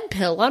the red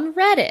pill on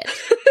Reddit.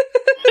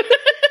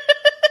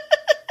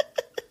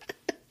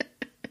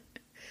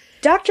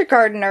 Dr.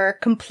 Gardner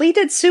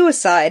completed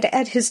suicide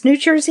at his New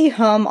Jersey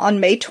home on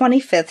May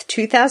 25th,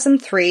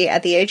 2003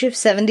 at the age of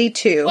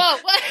 72. Whoa,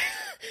 what?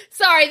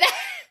 Sorry,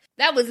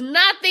 that was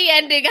not the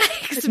ending I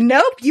expected.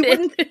 Nope, you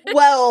wouldn't.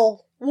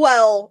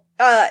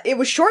 It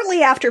was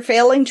shortly after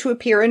failing to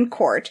appear in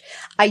court.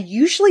 I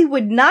usually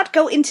would not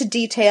go into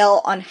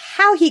detail on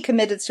how he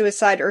committed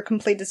suicide or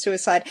completed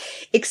suicide,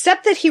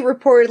 except that he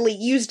reportedly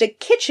used a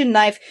kitchen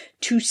knife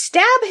to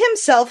stab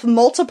himself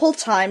multiple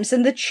times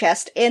in the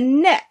chest and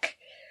neck.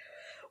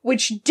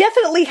 Which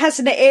definitely has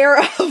an air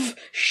of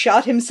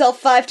shot himself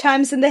 5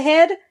 times in the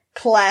head.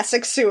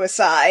 Classic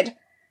suicide.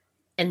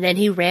 And then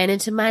he ran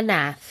into my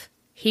knife.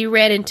 He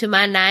ran into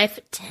my knife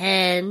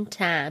 10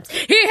 times.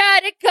 He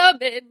had it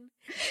coming.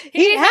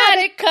 He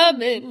had it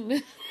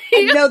coming.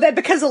 I know that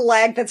because of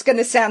lag, that's going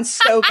to sound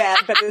so bad,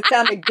 but it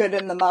sounded good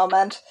in the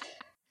moment.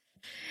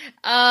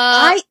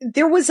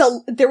 There was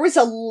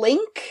a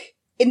link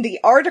in the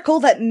article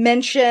that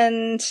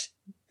mentioned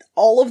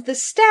all of the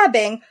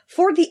stabbing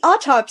for the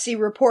autopsy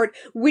report,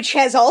 which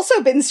has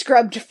also been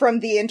scrubbed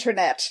from the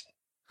internet.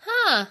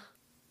 Huh.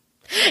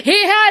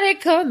 He had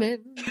it coming.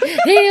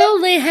 He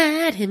only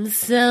had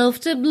himself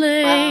to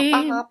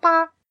blame.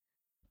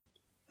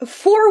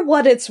 For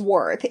what it's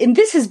worth, and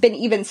this has been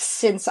even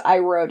since I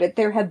wrote it,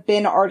 there have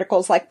been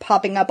articles like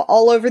popping up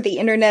all over the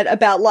internet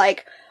about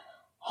like,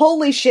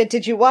 holy shit,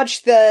 did you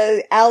watch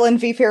the Alan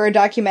V. Farrow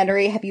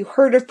documentary? Have you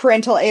heard of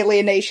parental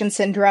alienation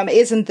syndrome?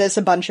 Isn't this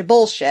a bunch of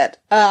bullshit?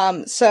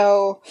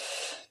 So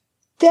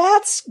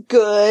that's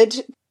good.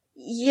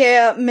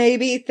 Yeah,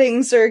 maybe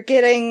things are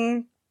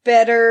getting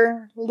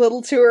better. A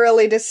little too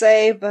early to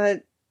say,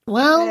 but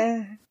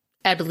well,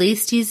 at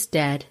least he's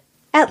dead.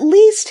 At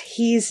least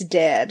he's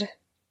dead.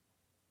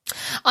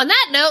 On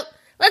that note,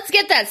 let's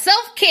get that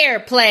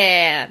self-care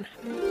plan.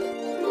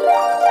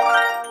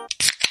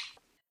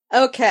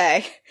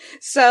 Okay,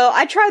 so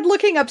I tried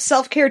looking up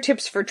self-care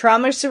tips for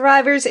trauma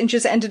survivors and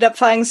just ended up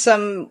finding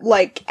some,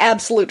 like,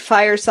 absolute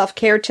fire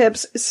self-care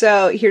tips.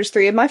 So here's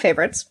 3 of my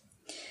favorites.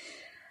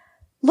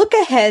 Look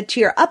ahead to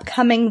your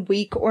upcoming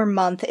week or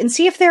month and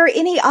see if there are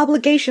any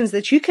obligations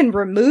that you can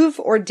remove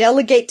or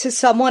delegate to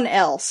someone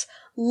else.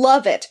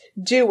 Love it.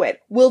 Do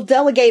it. Will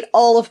delegate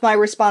all of my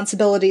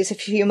responsibilities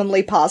if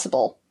humanly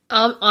possible.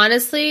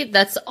 Honestly,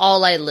 that's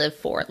all I live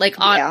for. Like,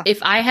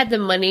 if I had the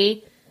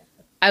money,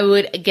 I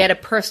would get a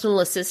personal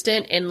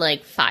assistant in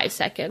like 5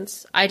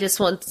 seconds. I just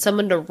want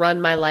someone to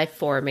run my life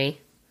for me.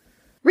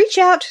 Reach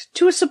out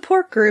to a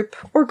support group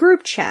or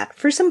group chat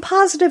for some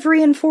positive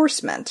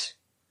reinforcement.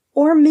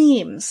 Or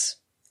memes,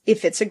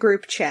 if it's a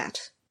group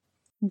chat.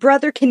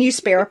 Brother, can you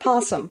spare a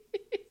possum?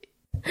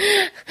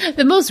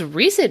 The most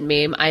recent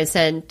meme I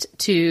sent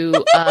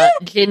to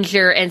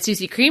Ginger and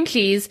Susie Cream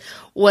Cheese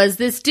was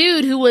this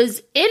dude who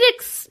was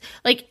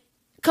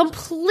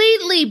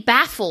completely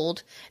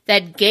baffled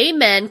that gay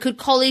men could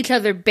call each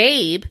other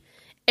babe.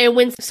 And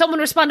when someone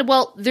responded,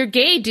 well, they're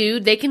gay,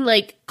 dude, they can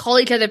like call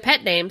each other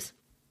pet names.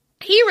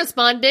 He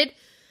responded,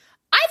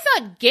 I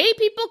thought gay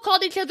people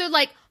called each other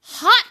like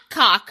hot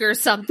cock or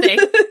something.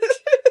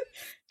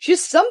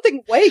 Just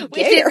something way gayer.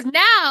 Which is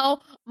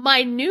now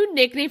my new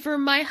nickname for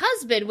my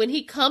husband when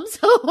he comes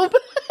home.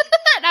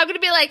 And I'm going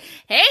to be like,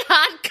 hey,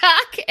 hot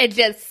cock, and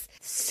just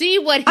see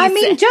what he says. I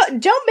mean,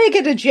 don't make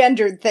it a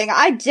gendered thing.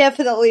 I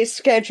definitely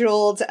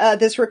scheduled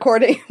this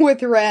recording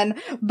with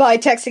Ren by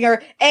texting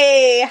her,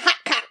 hey, hot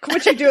cock,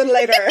 what you doing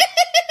later?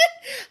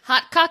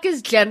 Hot cock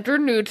is gender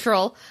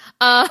neutral.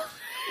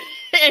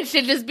 It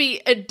should just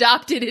be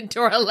adopted into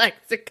our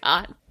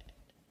lexicon.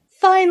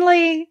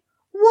 Finally,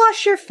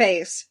 wash your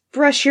face,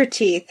 brush your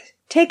teeth,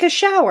 take a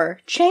shower,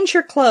 change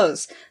your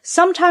clothes.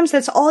 Sometimes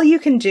that's all you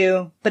can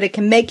do, but it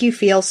can make you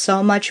feel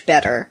so much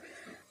better.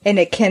 And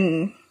it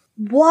can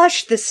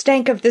wash the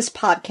stank of this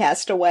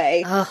podcast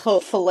away,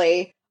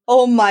 hopefully.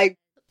 Oh my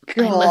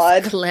God. I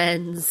must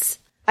cleanse.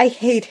 I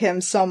hate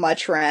him so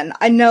much, Ren.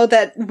 I know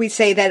that we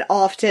say that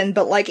often,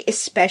 but like,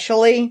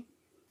 especially.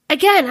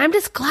 Again, I'm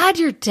just glad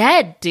you're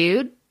dead,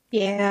 dude.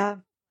 Yeah.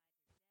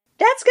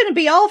 That's gonna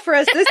be all for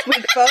us this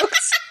week,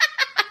 folks.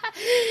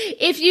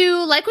 If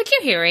you like what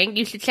you're hearing,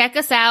 you should check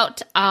us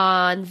out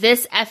on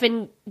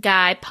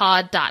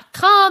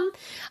thiseffinguypod.com.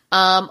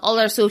 All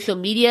our social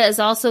media is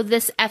also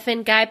This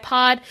Effing Guy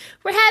Pod.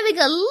 We're having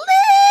a little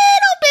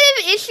bit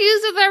of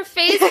issues with our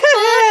Facebook.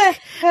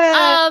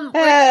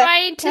 We're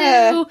trying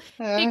to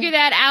figure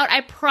that out.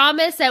 I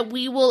promise that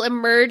we will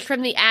emerge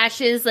from the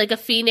ashes like a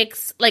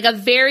phoenix, like a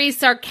very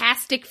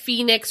sarcastic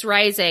phoenix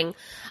rising.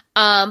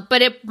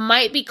 But it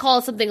might be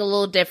called something a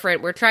little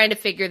different. We're trying to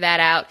figure that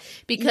out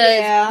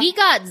because we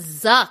got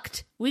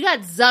zucked. We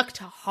got zucked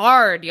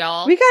hard,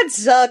 y'all. We got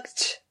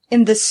zucked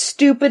in the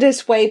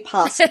stupidest way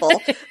possible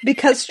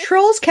because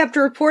trolls kept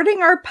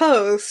reporting our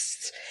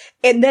posts,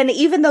 and then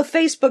even though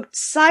Facebook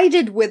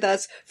sided with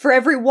us for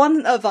every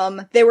one of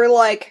them, they were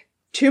like,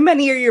 too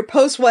many of your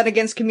posts went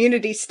against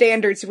community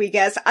standards, we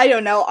guess. I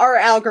don't know. Our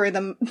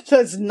algorithm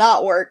does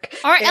not work.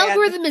 Our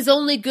algorithm is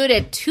only good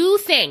at 2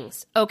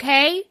 things,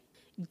 okay?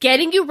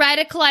 Getting you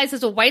radicalized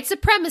as a white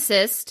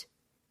supremacist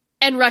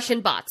and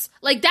Russian bots.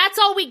 Like, that's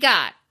all we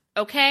got,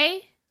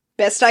 okay?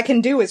 Best I can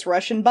do is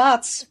Russian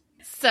bots.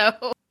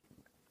 So,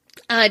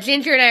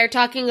 Ginger and I are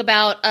talking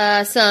about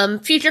some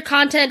future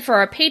content for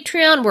our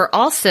Patreon. We're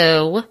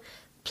also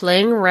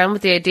playing around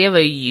with the idea of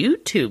a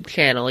YouTube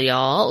channel,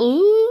 y'all.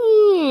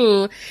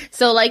 Ooh.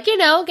 So, like, you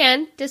know,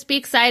 again, just be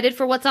excited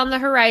for what's on the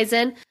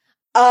horizon.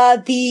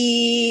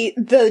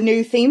 The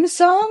new theme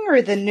song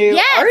or the new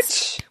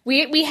art?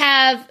 We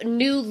have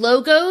new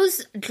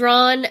logos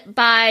drawn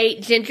by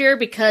Ginger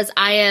because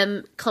I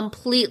am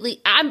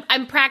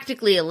I'm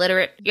practically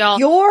illiterate, y'all.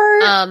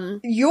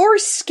 Your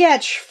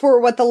sketch for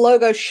what the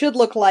logo should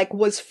look like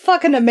was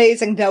fucking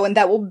amazing though, and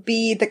that will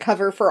be the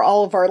cover for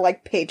all of our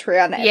like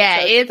Patreon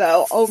episodes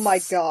though. Oh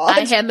my God.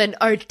 I am an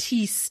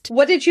artiste.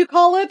 What did you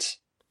call it?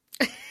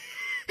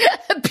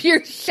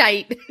 Pure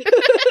shite.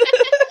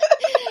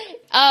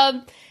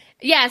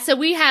 Yeah, so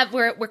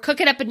we're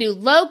cooking up a new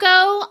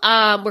logo.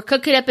 We're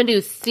cooking up a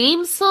new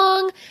theme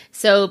song.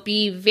 So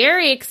be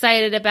very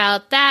excited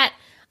about that.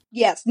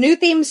 Yes, new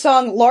theme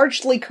song,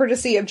 largely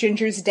courtesy of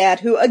Ginger's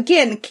dad, who,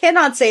 again,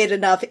 cannot say it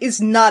enough,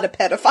 is not a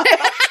pedophile.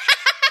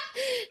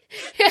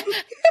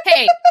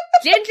 Hey,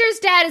 Ginger's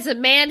dad is a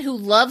man who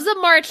loves a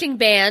marching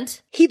band.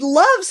 He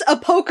loves a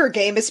poker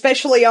game,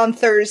 especially on And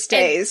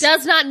Thursdays.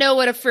 does not know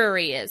what a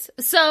furry is.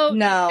 So,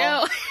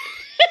 No.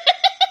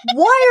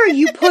 Why are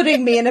you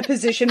putting me in a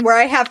position where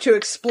I have to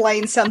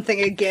explain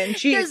something again?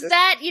 Because Jesus.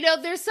 that,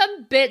 there's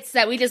some bits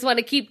that we just want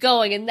to keep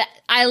going, and that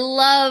I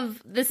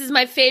love, this is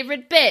my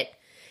favorite bit.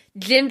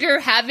 Ginger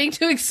having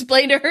to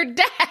explain to her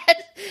dad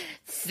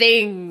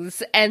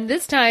things, and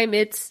this time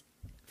it's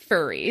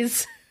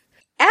furries.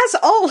 As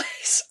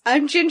always,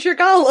 I'm Ginger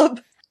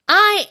Golub.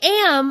 I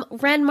am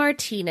Ren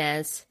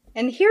Martinez.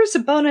 And here's a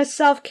bonus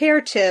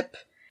self-care tip.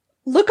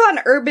 Look on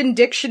Urban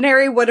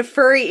Dictionary what a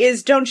furry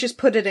is, don't just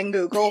put it in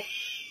Google.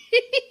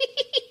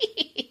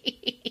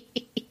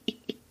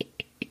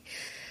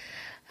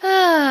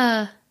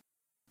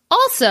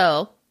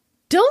 Also,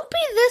 don't be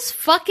this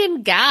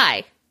fucking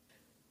guy.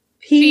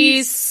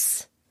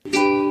 Peace.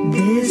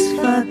 This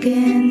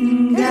fucking